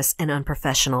ridiculous and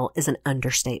unprofessional is an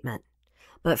understatement.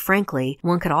 But frankly,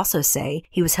 one could also say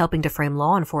he was helping to frame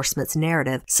law enforcement's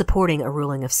narrative supporting a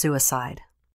ruling of suicide.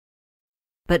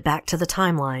 But back to the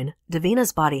timeline,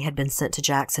 Davina's body had been sent to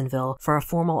Jacksonville for a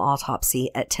formal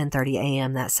autopsy at 10:30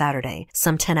 a.m. that Saturday,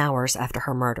 some 10 hours after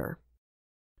her murder.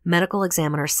 Medical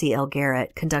examiner C.L.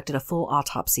 Garrett conducted a full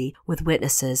autopsy with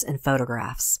witnesses and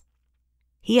photographs.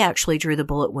 He actually drew the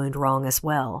bullet wound wrong as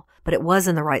well, but it was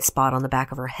in the right spot on the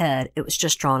back of her head. It was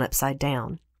just drawn upside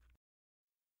down.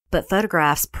 But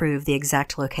photographs proved the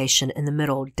exact location in the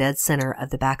middle, dead center of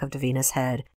the back of Davina's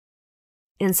head.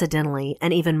 Incidentally,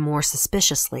 and even more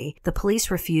suspiciously, the police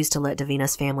refused to let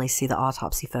Davina's family see the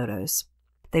autopsy photos.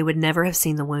 They would never have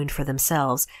seen the wound for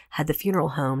themselves had the funeral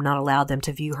home not allowed them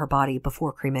to view her body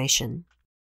before cremation.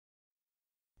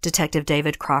 Detective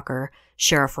David Crocker,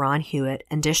 Sheriff Ron Hewitt,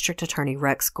 and District Attorney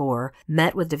Rex Gore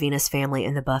met with Davina's family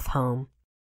in the Buff home.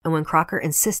 And when Crocker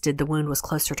insisted the wound was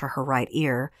closer to her right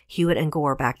ear, Hewitt and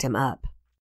Gore backed him up.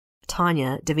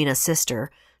 Tanya, Davina's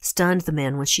sister, stunned the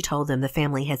men when she told them the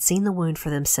family had seen the wound for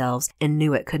themselves and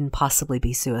knew it couldn't possibly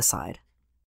be suicide.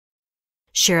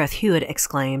 Sheriff Hewitt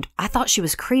exclaimed, "I thought she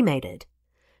was cremated,"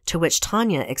 to which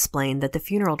Tanya explained that the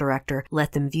funeral director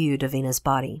let them view Davina's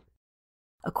body.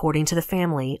 According to the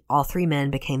family, all three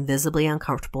men became visibly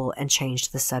uncomfortable and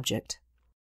changed the subject.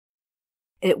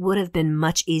 It would have been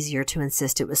much easier to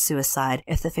insist it was suicide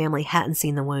if the family hadn't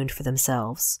seen the wound for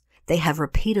themselves. They have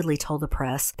repeatedly told the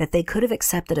press that they could have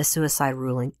accepted a suicide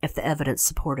ruling if the evidence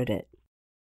supported it.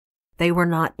 They were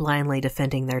not blindly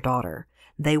defending their daughter.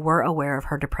 They were aware of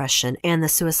her depression and the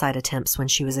suicide attempts when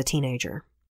she was a teenager.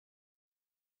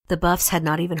 The Buffs had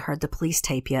not even heard the police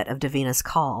tape yet of Davina's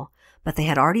call, but they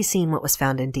had already seen what was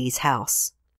found in Dee's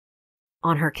house.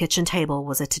 On her kitchen table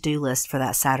was a to-do list for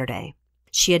that Saturday.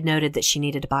 She had noted that she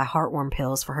needed to buy heartworm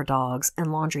pills for her dogs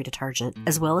and laundry detergent,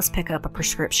 as well as pick up a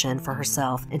prescription for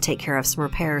herself and take care of some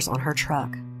repairs on her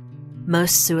truck.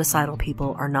 Most suicidal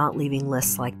people are not leaving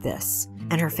lists like this,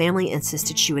 and her family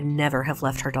insisted she would never have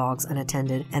left her dogs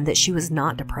unattended and that she was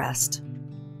not depressed.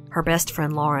 Her best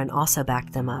friend Lauren also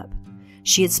backed them up.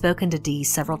 She had spoken to Dee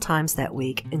several times that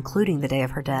week, including the day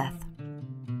of her death.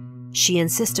 She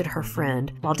insisted her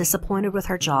friend, while disappointed with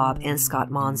her job and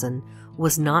Scott Monson,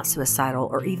 was not suicidal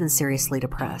or even seriously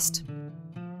depressed.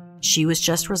 She was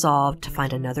just resolved to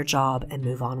find another job and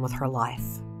move on with her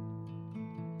life.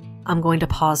 I'm going to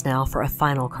pause now for a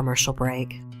final commercial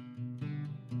break.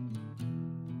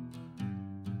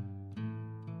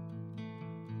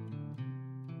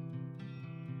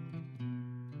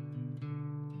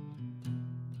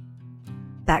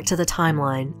 Back to the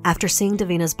timeline. After seeing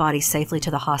Davina's body safely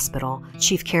to the hospital,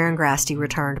 Chief Karen Grasty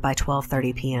returned by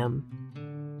 12:30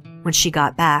 p.m. When she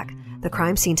got back, the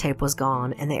crime scene tape was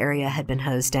gone and the area had been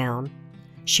hosed down.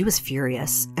 She was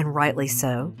furious, and rightly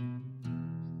so.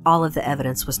 All of the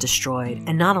evidence was destroyed,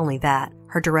 and not only that,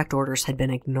 her direct orders had been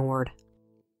ignored.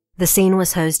 The scene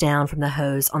was hosed down from the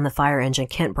hose on the fire engine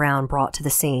Kent Brown brought to the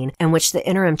scene, and which the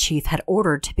interim chief had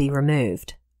ordered to be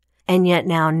removed. And yet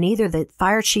now neither the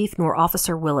fire chief nor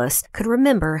Officer Willis could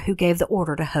remember who gave the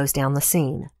order to hose down the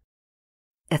scene.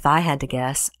 If I had to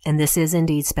guess, and this is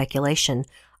indeed speculation,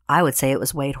 I would say it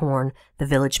was Wade Horn, the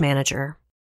village manager.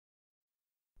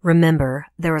 Remember,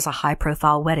 there was a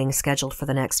high-profile wedding scheduled for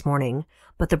the next morning,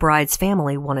 but the bride's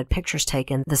family wanted pictures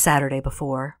taken the Saturday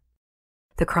before.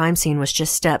 The crime scene was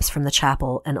just steps from the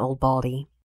chapel in Old Baldy.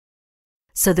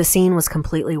 So the scene was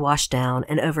completely washed down,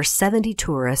 and over 70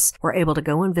 tourists were able to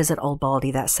go and visit Old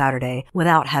Baldy that Saturday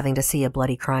without having to see a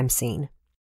bloody crime scene.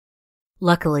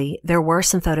 Luckily, there were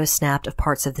some photos snapped of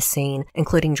parts of the scene,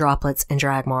 including droplets and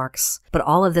drag marks, but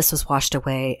all of this was washed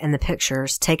away, and the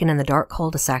pictures, taken in the dark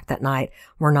cul-de-sac that night,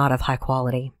 were not of high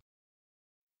quality.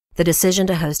 The decision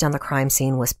to hose down the crime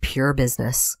scene was pure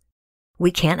business.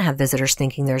 We can't have visitors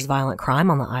thinking there's violent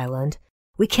crime on the island.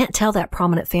 We can't tell that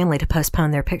prominent family to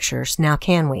postpone their pictures, now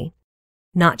can we?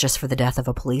 Not just for the death of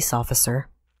a police officer.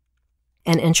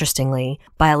 And interestingly,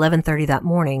 by 11:30 that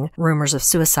morning, rumors of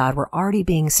suicide were already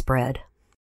being spread.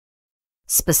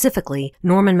 Specifically,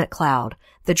 Norman McLeod,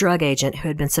 the drug agent who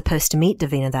had been supposed to meet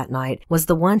Davina that night, was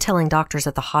the one telling doctors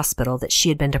at the hospital that she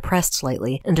had been depressed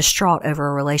lately and distraught over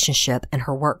a relationship and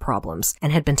her work problems,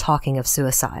 and had been talking of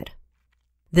suicide.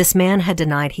 This man had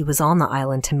denied he was on the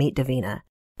island to meet Davina,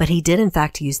 but he did in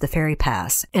fact use the ferry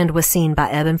pass, and was seen by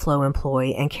Ebb and Flow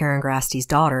employee and Karen Grasty's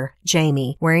daughter,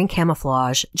 Jamie, wearing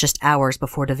camouflage just hours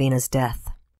before Davina's death.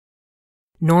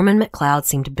 Norman McLeod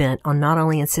seemed bent on not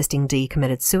only insisting Dee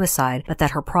committed suicide, but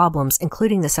that her problems,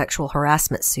 including the sexual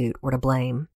harassment suit, were to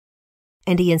blame.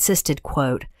 And he insisted,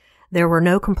 quote, "There were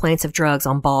no complaints of drugs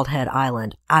on Bald Head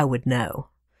Island. I would know."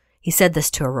 He said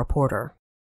this to a reporter.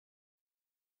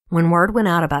 When word went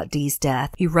out about Dee's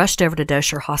death, he rushed over to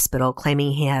Dosher Hospital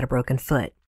claiming he had a broken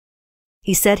foot.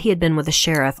 He said he had been with the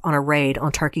sheriff on a raid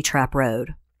on Turkey Trap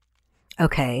Road.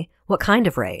 Okay, what kind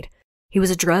of raid? He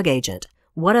was a drug agent.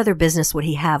 What other business would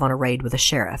he have on a raid with a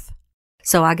sheriff?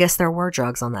 So I guess there were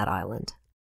drugs on that island.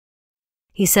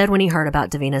 He said when he heard about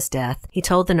Davina's death, he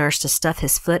told the nurse to stuff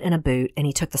his foot in a boot and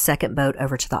he took the second boat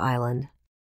over to the island.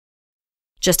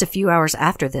 Just a few hours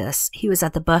after this, he was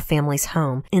at the Buff family's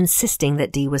home, insisting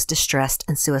that Dee was distressed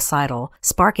and suicidal,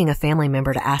 sparking a family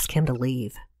member to ask him to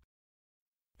leave.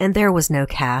 And there was no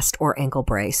cast or ankle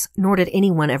brace, nor did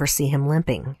anyone ever see him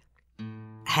limping.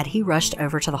 Had he rushed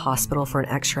over to the hospital for an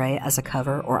x-ray as a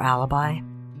cover or alibi?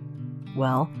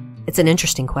 Well, it's an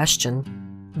interesting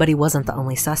question, but he wasn't the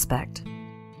only suspect.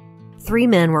 3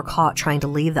 men were caught trying to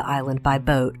leave the island by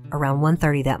boat around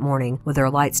 1:30 that morning with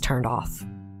their lights turned off.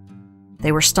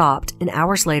 They were stopped and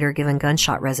hours later given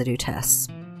gunshot residue tests.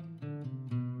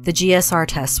 The GSR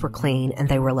tests were clean and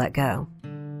they were let go.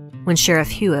 When Sheriff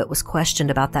Hewitt was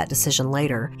questioned about that decision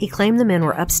later, he claimed the men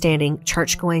were upstanding,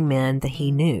 church-going men that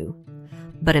he knew.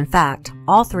 But in fact,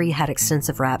 all 3 had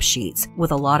extensive rap sheets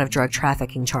with a lot of drug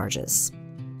trafficking charges.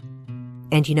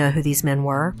 And you know who these men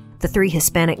were? The 3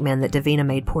 Hispanic men that Davina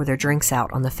made pour their drinks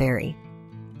out on the ferry.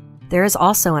 There is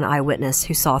also an eyewitness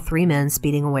who saw 3 men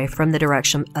speeding away from the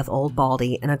direction of Old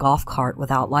Baldy in a golf cart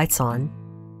without lights on.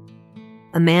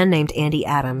 A man named Andy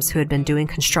Adams, who had been doing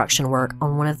construction work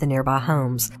on one of the nearby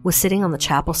homes, was sitting on the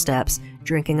chapel steps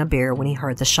drinking a beer when he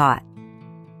heard the shot.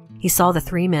 He saw the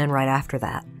 3 men right after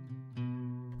that.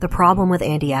 The problem with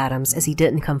Andy Adams is he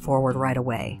didn't come forward right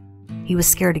away. He was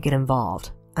scared to get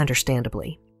involved,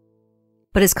 understandably.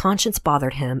 But his conscience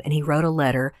bothered him and he wrote a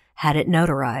letter, had it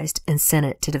notarized, and sent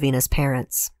it to Davina's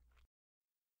parents.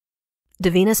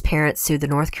 Davina's parents sued the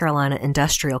North Carolina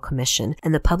Industrial Commission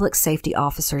and the Public Safety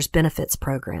Officers Benefits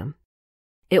Program.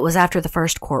 It was after the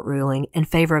first court ruling in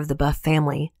favor of the Buff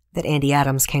family that Andy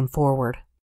Adams came forward.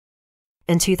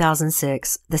 In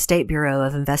 2006, the State Bureau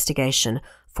of Investigation,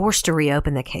 forced to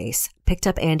reopen the case, picked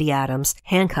up Andy Adams,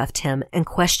 handcuffed him, and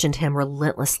questioned him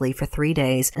relentlessly for 3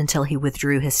 days until he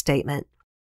withdrew his statement.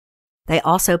 They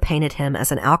also painted him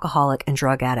as an alcoholic and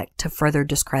drug addict to further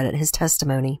discredit his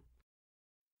testimony.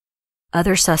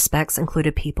 Other suspects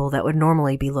included people that would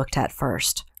normally be looked at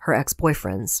first, her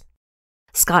ex-boyfriends.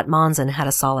 Scott Monson had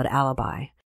a solid alibi.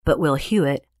 But Will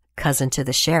Hewitt, cousin to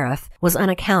the sheriff, was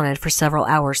unaccounted for several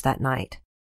hours that night.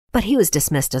 But he was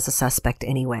dismissed as a suspect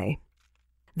anyway.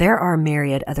 There are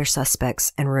myriad other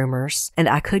suspects and rumors, and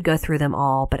I could go through them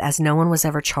all, but as no one was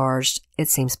ever charged, it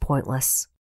seems pointless.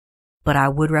 But I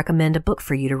would recommend a book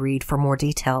for you to read for more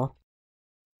detail.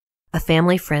 A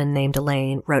family friend named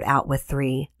Elaine wrote Out with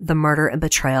Three, The Murder and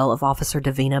Betrayal of Officer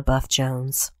Davina Buff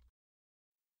Jones.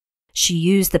 She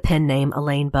used the pen name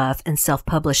Elaine Buff and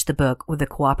self-published the book with the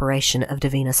cooperation of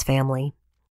Davina's family.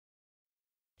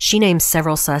 She names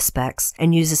several suspects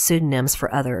and uses pseudonyms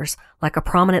for others, like a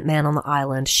prominent man on the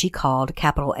island she called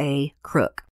capital A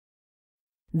Crook.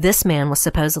 This man was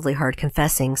supposedly heard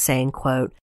confessing, saying,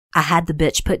 quote, "I had the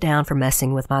bitch put down for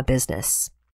messing with my business."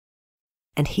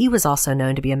 And he was also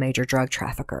known to be a major drug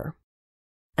trafficker.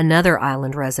 Another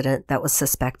island resident that was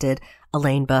suspected,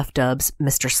 Elaine Buff dubs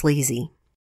Mr. Sleazy.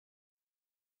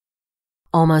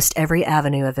 Almost every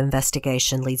avenue of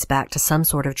investigation leads back to some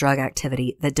sort of drug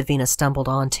activity that Davina stumbled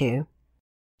onto.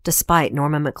 Despite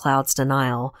Norma McLeod's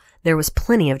denial, there was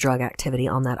plenty of drug activity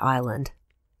on that island.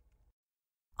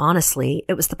 Honestly,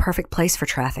 it was the perfect place for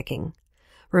trafficking.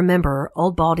 Remember,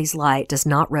 Old Baldy's light does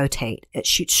not rotate, it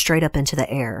shoots straight up into the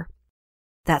air.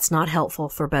 That's not helpful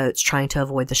for boats trying to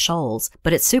avoid the shoals,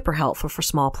 but it's super helpful for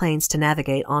small planes to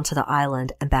navigate onto the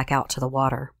island and back out to the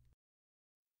water.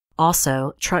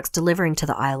 Also, trucks delivering to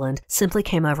the island simply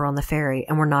came over on the ferry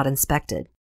and were not inspected.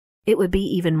 It would be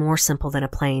even more simple than a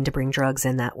plane to bring drugs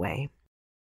in that way.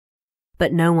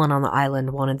 But no one on the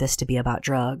island wanted this to be about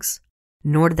drugs,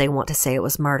 nor did they want to say it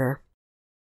was murder.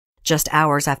 Just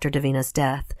hours after Davina's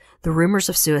death, the rumors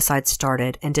of suicide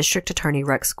started, and District Attorney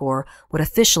Rex Gore would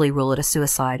officially rule it a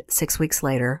suicide 6 weeks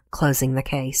later, closing the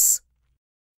case.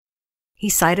 He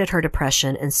cited her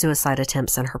depression and suicide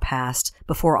attempts in her past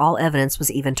before all evidence was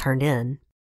even turned in.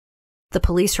 The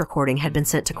police recording had been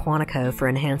sent to Quantico for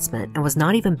enhancement and was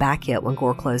not even back yet when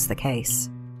Gore closed the case.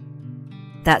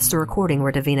 That's the recording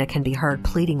where Davina can be heard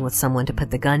pleading with someone to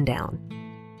put the gun down.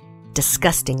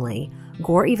 Disgustingly,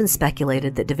 Gore even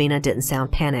speculated that Davina didn't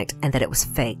sound panicked and that it was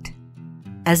faked.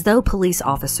 As though police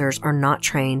officers are not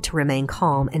trained to remain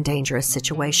calm in dangerous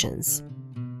situations.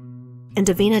 And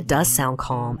Davina does sound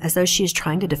calm, as though she is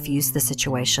trying to defuse the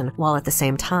situation while at the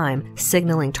same time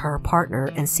signaling to her partner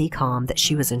and CCOM that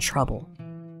she was in trouble.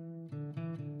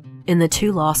 In the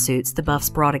 2 lawsuits the Buffs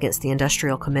brought against the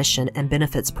Industrial Commission and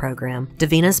Benefits Program,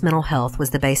 Davina's mental health was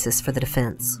the basis for the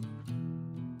defense.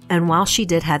 And while she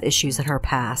did have issues in her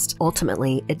past,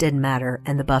 ultimately it didn't matter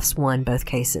and the Buffs won both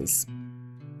cases.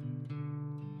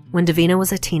 When Davina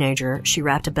was a teenager, she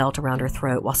wrapped a belt around her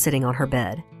throat while sitting on her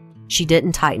bed. She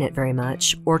didn't tighten it very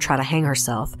much or try to hang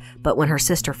herself, but when her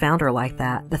sister found her like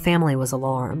that, the family was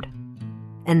alarmed.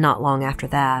 And not long after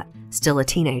that, still a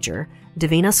teenager,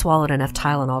 Davina swallowed enough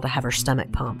Tylenol to have her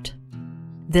stomach pumped.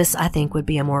 This, I think, would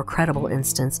be a more credible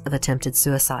instance of attempted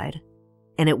suicide.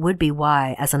 And it would be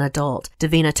why, as an adult,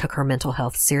 Davina took her mental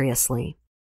health seriously.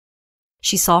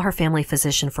 She saw her family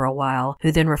physician for a while,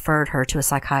 who then referred her to a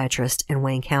psychiatrist in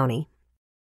Wayne County.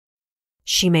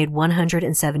 She made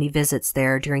 170 visits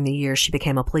there during the year she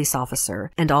became a police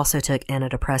officer and also took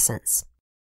antidepressants.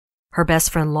 Her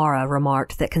best friend Laura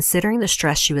remarked that considering the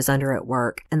stress she was under at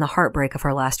work and the heartbreak of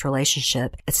her last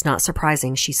relationship, it's not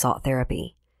surprising she sought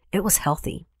therapy. It was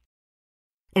healthy.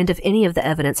 And if any of the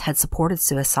evidence had supported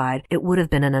suicide, it would have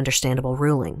been an understandable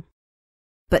ruling.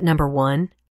 But number 1,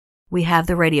 we have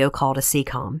the radio call to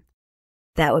CCOM.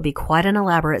 That would be quite an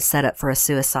elaborate setup for a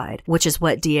suicide, which is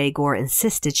what DA Gore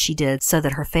insisted she did so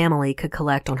that her family could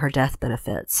collect on her death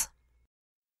benefits.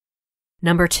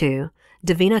 Number 2,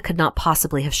 Davina could not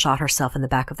possibly have shot herself in the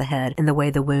back of the head in the way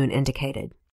the wound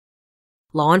indicated.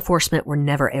 Law enforcement were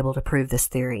never able to prove this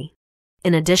theory.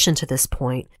 In addition to this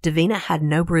point, Davina had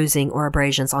no bruising or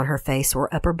abrasions on her face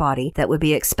or upper body that would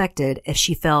be expected if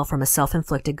she fell from a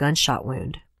self-inflicted gunshot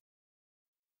wound.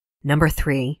 Number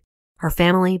 3, her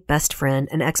family, best friend,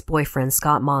 and ex-boyfriend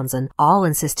Scott Monson all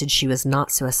insisted she was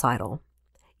not suicidal.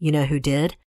 You know who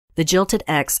did? The jilted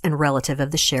ex and relative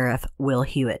of the sheriff, Will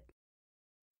Hewitt.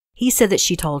 He said that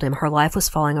she told him her life was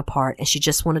falling apart and she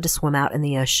just wanted to swim out in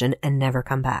the ocean and never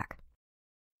come back.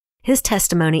 His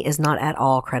testimony is not at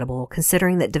all credible,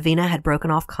 considering that Davina had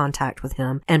broken off contact with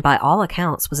him and by all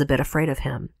accounts was a bit afraid of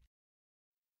him.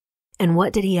 And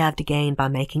what did he have to gain by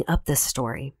making up this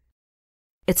story?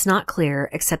 It's not clear,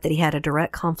 except that he had a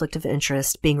direct conflict of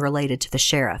interest being related to the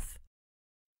sheriff.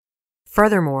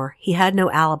 Furthermore, he had no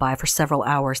alibi for several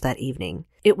hours that evening.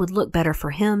 It would look better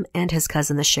for him and his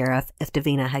cousin the sheriff if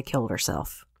Davina had killed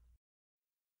herself.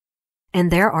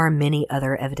 And there are many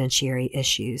other evidentiary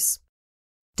issues.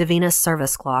 Davina's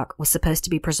service clock was supposed to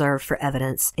be preserved for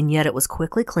evidence, and yet it was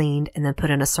quickly cleaned and then put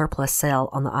in a surplus cell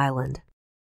on the island.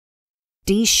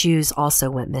 Dee's shoes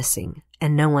also went missing,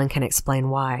 and no one can explain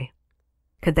why.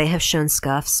 Could they have shown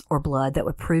scuffs or blood that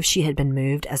would prove she had been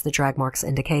moved as the drag marks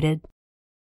indicated?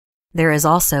 There is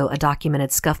also a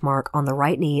documented scuff mark on the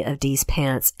right knee of Dee's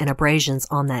pants and abrasions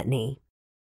on that knee.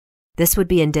 This would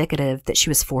be indicative that she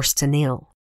was forced to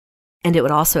kneel. And it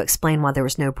would also explain why there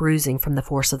was no bruising from the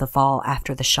force of the fall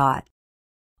after the shot.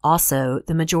 Also,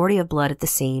 the majority of blood at the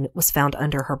scene was found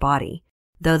under her body,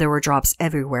 though there were drops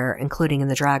everywhere, including in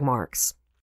the drag marks.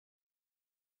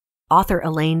 Author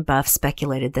Elaine Buff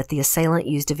speculated that the assailant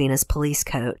used Davina's police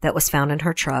coat that was found in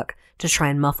her truck to try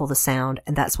and muffle the sound,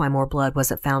 and that's why more blood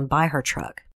wasn't found by her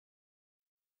truck.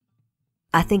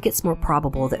 I think it's more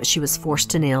probable that she was forced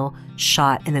to kneel,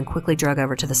 shot, and then quickly dragged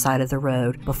over to the side of the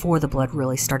road before the blood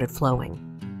really started flowing.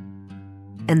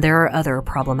 And there are other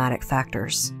problematic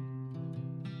factors.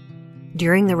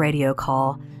 During the radio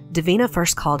call, Davina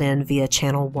first called in via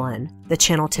Channel 1, the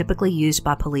channel typically used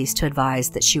by police to advise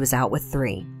that she was out with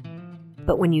 3.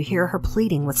 But when you hear her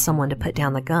pleading with someone to put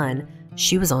down the gun,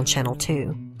 she was on Channel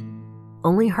 2.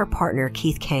 Only her partner,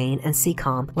 Keith Kane, and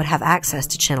CCOM would have access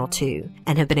to Channel 2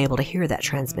 and have been able to hear that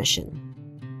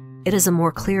transmission. It is a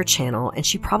more clear channel, and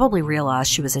she probably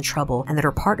realized she was in trouble and that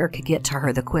her partner could get to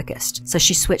her the quickest, so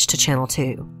she switched to Channel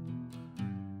 2.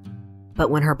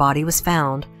 But when her body was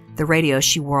found, the radio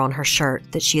she wore on her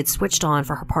shirt that she had switched on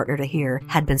for her partner to hear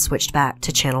had been switched back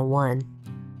to Channel 1.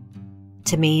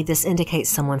 To me, this indicates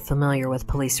someone familiar with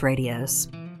police radios.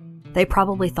 They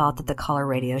probably thought that the caller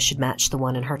radio should match the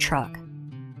one in her truck.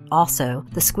 Also,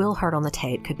 the squeal heard on the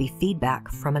tape could be feedback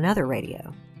from another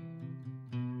radio.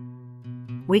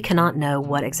 We cannot know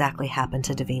what exactly happened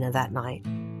to Davina that night,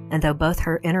 and though both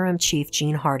her interim chief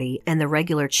Gene Hardy and the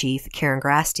regular chief Karen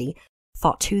Grasty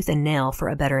fought tooth and nail for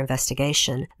a better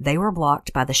investigation, they were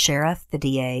blocked by the sheriff, the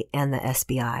DA, and the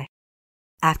SBI.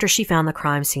 After she found the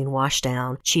crime scene washed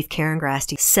down, Chief Karen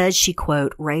Grasty said she,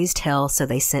 quote, raised hell so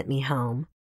they sent me home.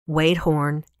 Wade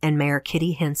Horn and Mayor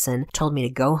Kitty Henson told me to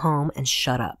go home and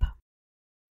shut up.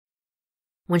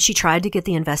 When she tried to get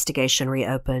the investigation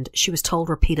reopened, she was told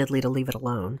repeatedly to leave it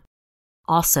alone.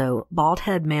 Also, Bald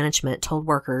Head management told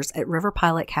workers at River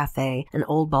Pilot Cafe and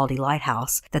Old Baldy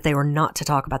Lighthouse that they were not to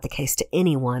talk about the case to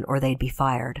anyone or they'd be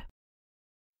fired.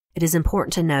 It is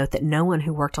important to note that no one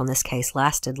who worked on this case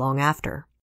lasted long after.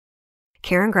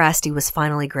 Karen Grasty was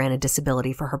finally granted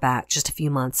disability for her back just a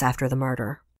few months after the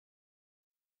murder.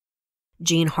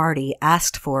 Gene Hardy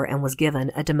asked for and was given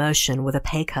a demotion with a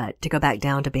pay cut to go back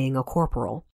down to being a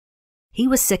corporal. He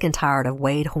was sick and tired of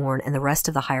Wade Horn and the rest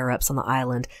of the higher-ups on the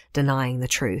island denying the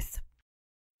truth.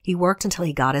 He worked until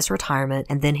he got his retirement,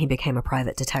 and then he became a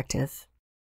private detective.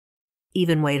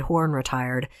 Even Wade Horn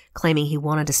retired, claiming he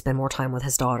wanted to spend more time with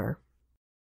his daughter.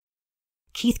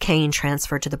 Keith Kane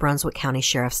transferred to the Brunswick County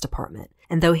Sheriff's Department,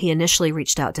 and though he initially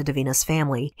reached out to Davina's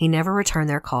family, he never returned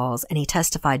their calls and he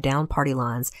testified down party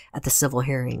lines at the civil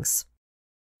hearings.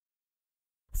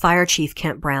 Fire Chief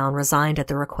Kent Brown resigned at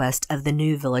the request of the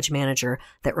new village manager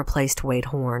that replaced Wade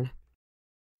Horn.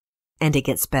 And it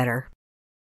gets better.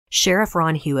 Sheriff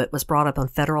Ron Hewitt was brought up on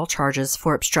federal charges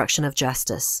for obstruction of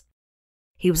justice.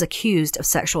 He was accused of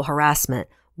sexual harassment,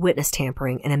 witness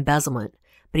tampering, and embezzlement,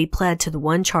 but he pled to the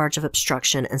one charge of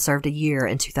obstruction and served a year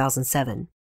in 2007.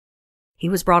 He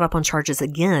was brought up on charges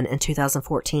again in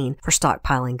 2014 for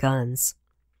stockpiling guns.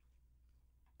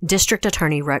 District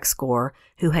Attorney Rex Gore,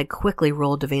 who had quickly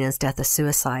ruled Davina's death a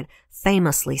suicide,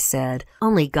 famously said,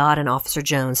 "Only God and Officer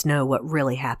Jones know what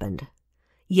really happened."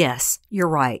 Yes, you're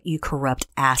right, you corrupt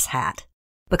asshat.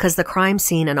 Because the crime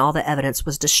scene and all the evidence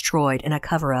was destroyed in a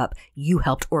cover-up you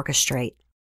helped orchestrate.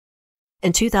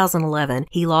 In 2011,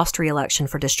 he lost re-election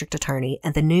for district attorney,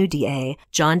 and the new DA,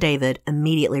 John David,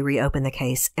 immediately reopened the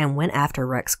case and went after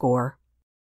Rex Gore.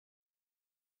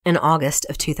 In August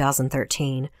of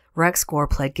 2013, Rex Gore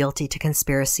pled guilty to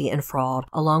conspiracy and fraud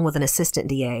along with an assistant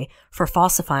DA for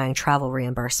falsifying travel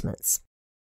reimbursements.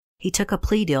 He took a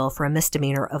plea deal for a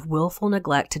misdemeanor of willful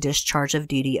neglect to discharge of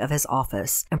duty of his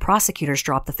office, and prosecutors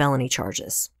dropped the felony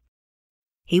charges.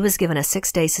 He was given a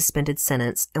 6-day suspended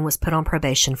sentence and was put on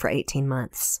probation for 18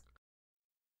 months.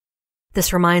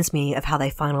 This reminds me of how they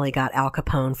finally got Al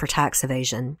Capone for tax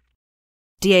evasion.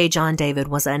 DA John David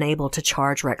was unable to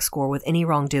charge Rex Gore with any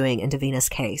wrongdoing in Davina's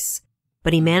case,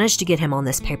 but he managed to get him on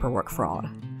this paperwork fraud.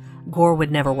 Gore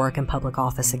would never work in public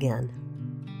office again.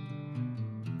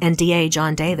 And DA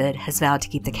John David has vowed to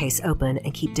keep the case open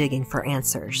and keep digging for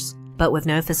answers. But with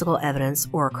no physical evidence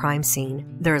or a crime scene,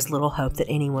 there is little hope that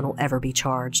anyone will ever be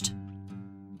charged.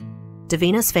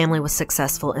 Davina's family was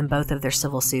successful in both of their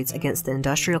civil suits against the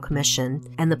Industrial Commission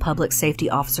and the Public Safety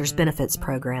Officers Benefits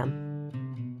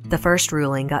Program. The first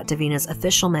ruling got Davina's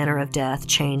official manner of death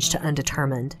changed to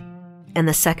undetermined, and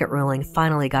the second ruling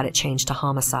finally got it changed to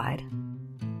homicide.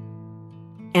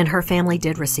 And her family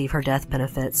did receive her death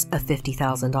benefits of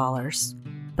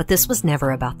 $50,000. But this was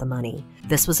never about the money.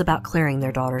 This was about clearing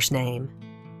their daughter's name.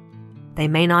 They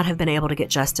may not have been able to get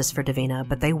justice for Davina,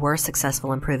 but they were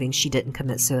successful in proving she didn't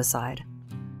commit suicide.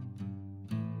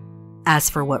 As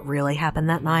for what really happened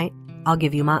that night, I'll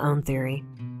give you my own theory.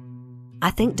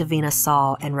 I think Davina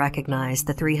saw and recognized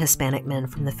the 3 Hispanic men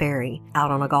from the ferry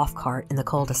out on a golf cart in the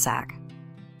cul-de-sac.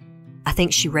 I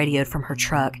think she radioed from her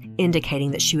truck,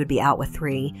 indicating that she would be out with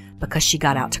 3 because she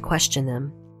got out to question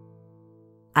them.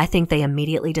 I think they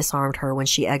immediately disarmed her when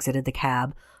she exited the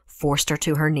cab, forced her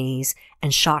to her knees,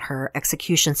 and shot her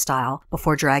execution style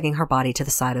before dragging her body to the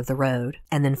side of the road,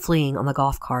 and then fleeing on the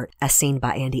golf cart as seen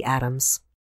by Andy Adams.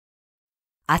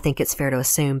 I think it's fair to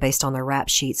assume, based on their rap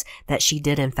sheets, that she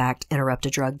did in fact interrupt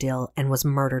a drug deal and was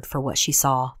murdered for what she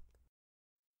saw.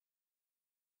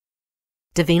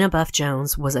 Davina Buff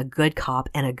Jones was a good cop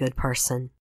and a good person.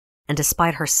 And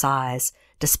despite her size,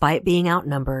 despite being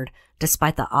outnumbered,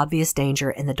 despite the obvious danger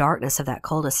and the darkness of that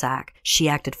cul-de-sac, she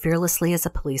acted fearlessly as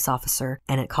a police officer,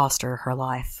 and it cost her her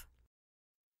life.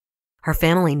 Her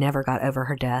family never got over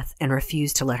her death and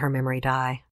refused to let her memory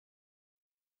die.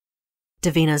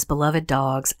 Davina's beloved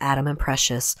dogs, Adam and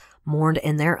Precious, mourned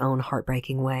in their own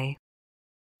heartbreaking way.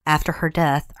 After her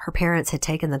death, her parents had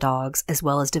taken the dogs as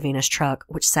well as Davina's truck,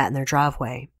 which sat in their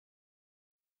driveway.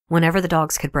 Whenever the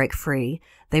dogs could break free,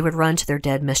 they would run to their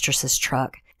dead mistress's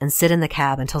truck and sit in the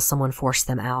cab until someone forced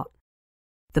them out.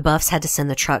 The Buffs had to send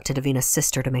the truck to Davina's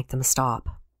sister to make them stop.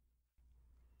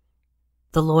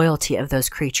 The loyalty of those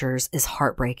creatures is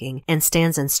heartbreaking and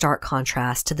stands in stark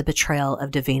contrast to the betrayal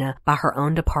of Davina by her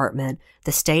own department,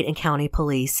 the state and county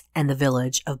police, and the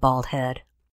village of Bald Head.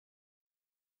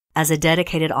 As a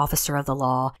dedicated officer of the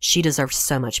law, she deserved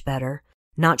so much better,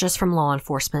 not just from law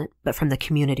enforcement, but from the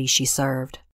community she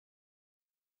served.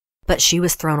 But she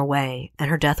was thrown away,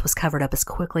 and her death was covered up as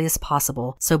quickly as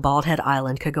possible so Bald Head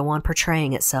Island could go on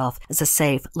portraying itself as a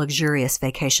safe, luxurious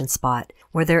vacation spot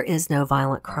where there is no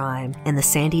violent crime, and the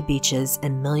sandy beaches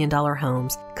and million-dollar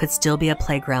homes could still be a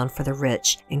playground for the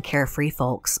rich and carefree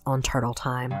folks on Turtle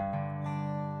Time.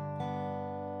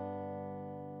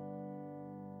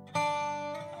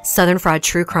 Southern Fried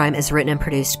True Crime is written and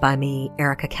produced by me,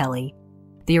 Erica Kelley.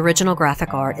 The original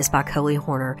graphic art is by Coley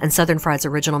and Southern Fried's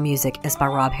original music is by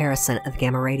Rob Harrison of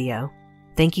Gamma Radio.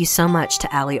 Thank you so much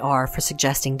to Allie R for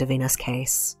suggesting Davina's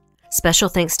case. Special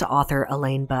thanks to author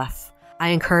Elaine Buff. I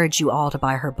encourage you all to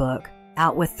buy her book,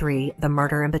 Out with 3, The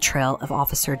Murder and Betrayal of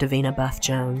Officer Davina Buff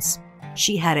Jones.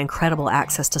 She had incredible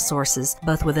access to sources,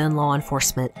 both within law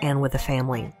enforcement and with the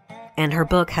family. And her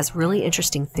book has really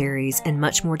interesting theories and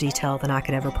much more detail than I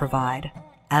could ever provide.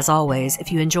 As always,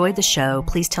 if you enjoyed the show,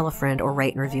 please tell a friend or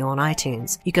rate and review on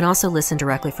iTunes. You can also listen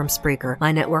directly from Spreaker,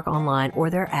 my network online, or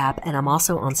their app, and I'm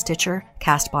also on Stitcher,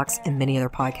 CastBox, and many other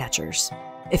podcatchers.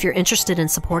 If you're interested in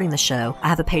supporting the show, I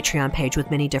have a Patreon page with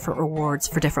many different rewards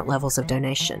for different levels of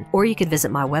donation. Or you could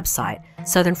visit my website,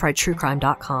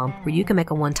 southernfriedtruecrime.com, where you can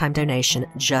make a one-time donation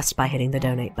just by hitting the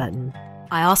donate button.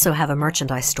 I also have a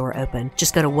merchandise store open.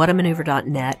 Just go to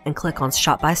whatamaneuver.net and click on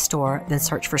Shop by Store, then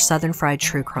search for Southern Fried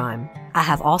True Crime. I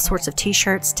have all sorts of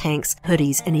t-shirts, tanks,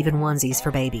 hoodies, and even onesies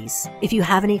for babies. If you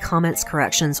have any comments,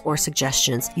 corrections, or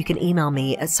suggestions, you can email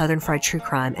me at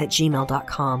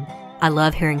southernfriedtruecrime@gmail.com. I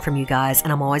love hearing from you guys,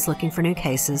 and I'm always looking for new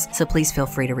cases, so please feel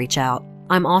free to reach out.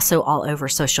 I'm also all over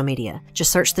social media.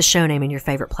 Just search the show name in your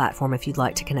favorite platform if you'd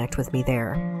like to connect with me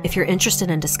there. If you're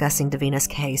interested in discussing Davina's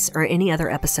case or any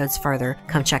other episodes further,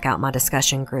 come check out my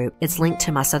discussion group. It's linked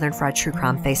to my Southern Fried True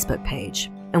Crime Facebook page.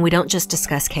 And we don't just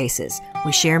discuss cases.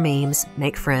 We share memes,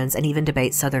 make friends, and even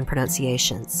debate Southern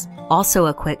pronunciations. Also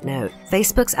a quick note,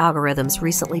 Facebook's algorithms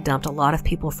recently dumped a lot of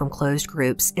people from closed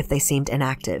groups if they seemed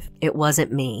inactive. It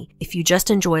wasn't me. If you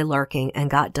just enjoy lurking and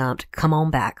got dumped, come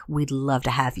on back. We'd love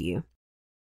to have you.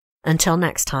 Until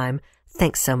next time,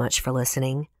 thanks so much for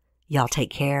listening. Y'all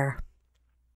take care.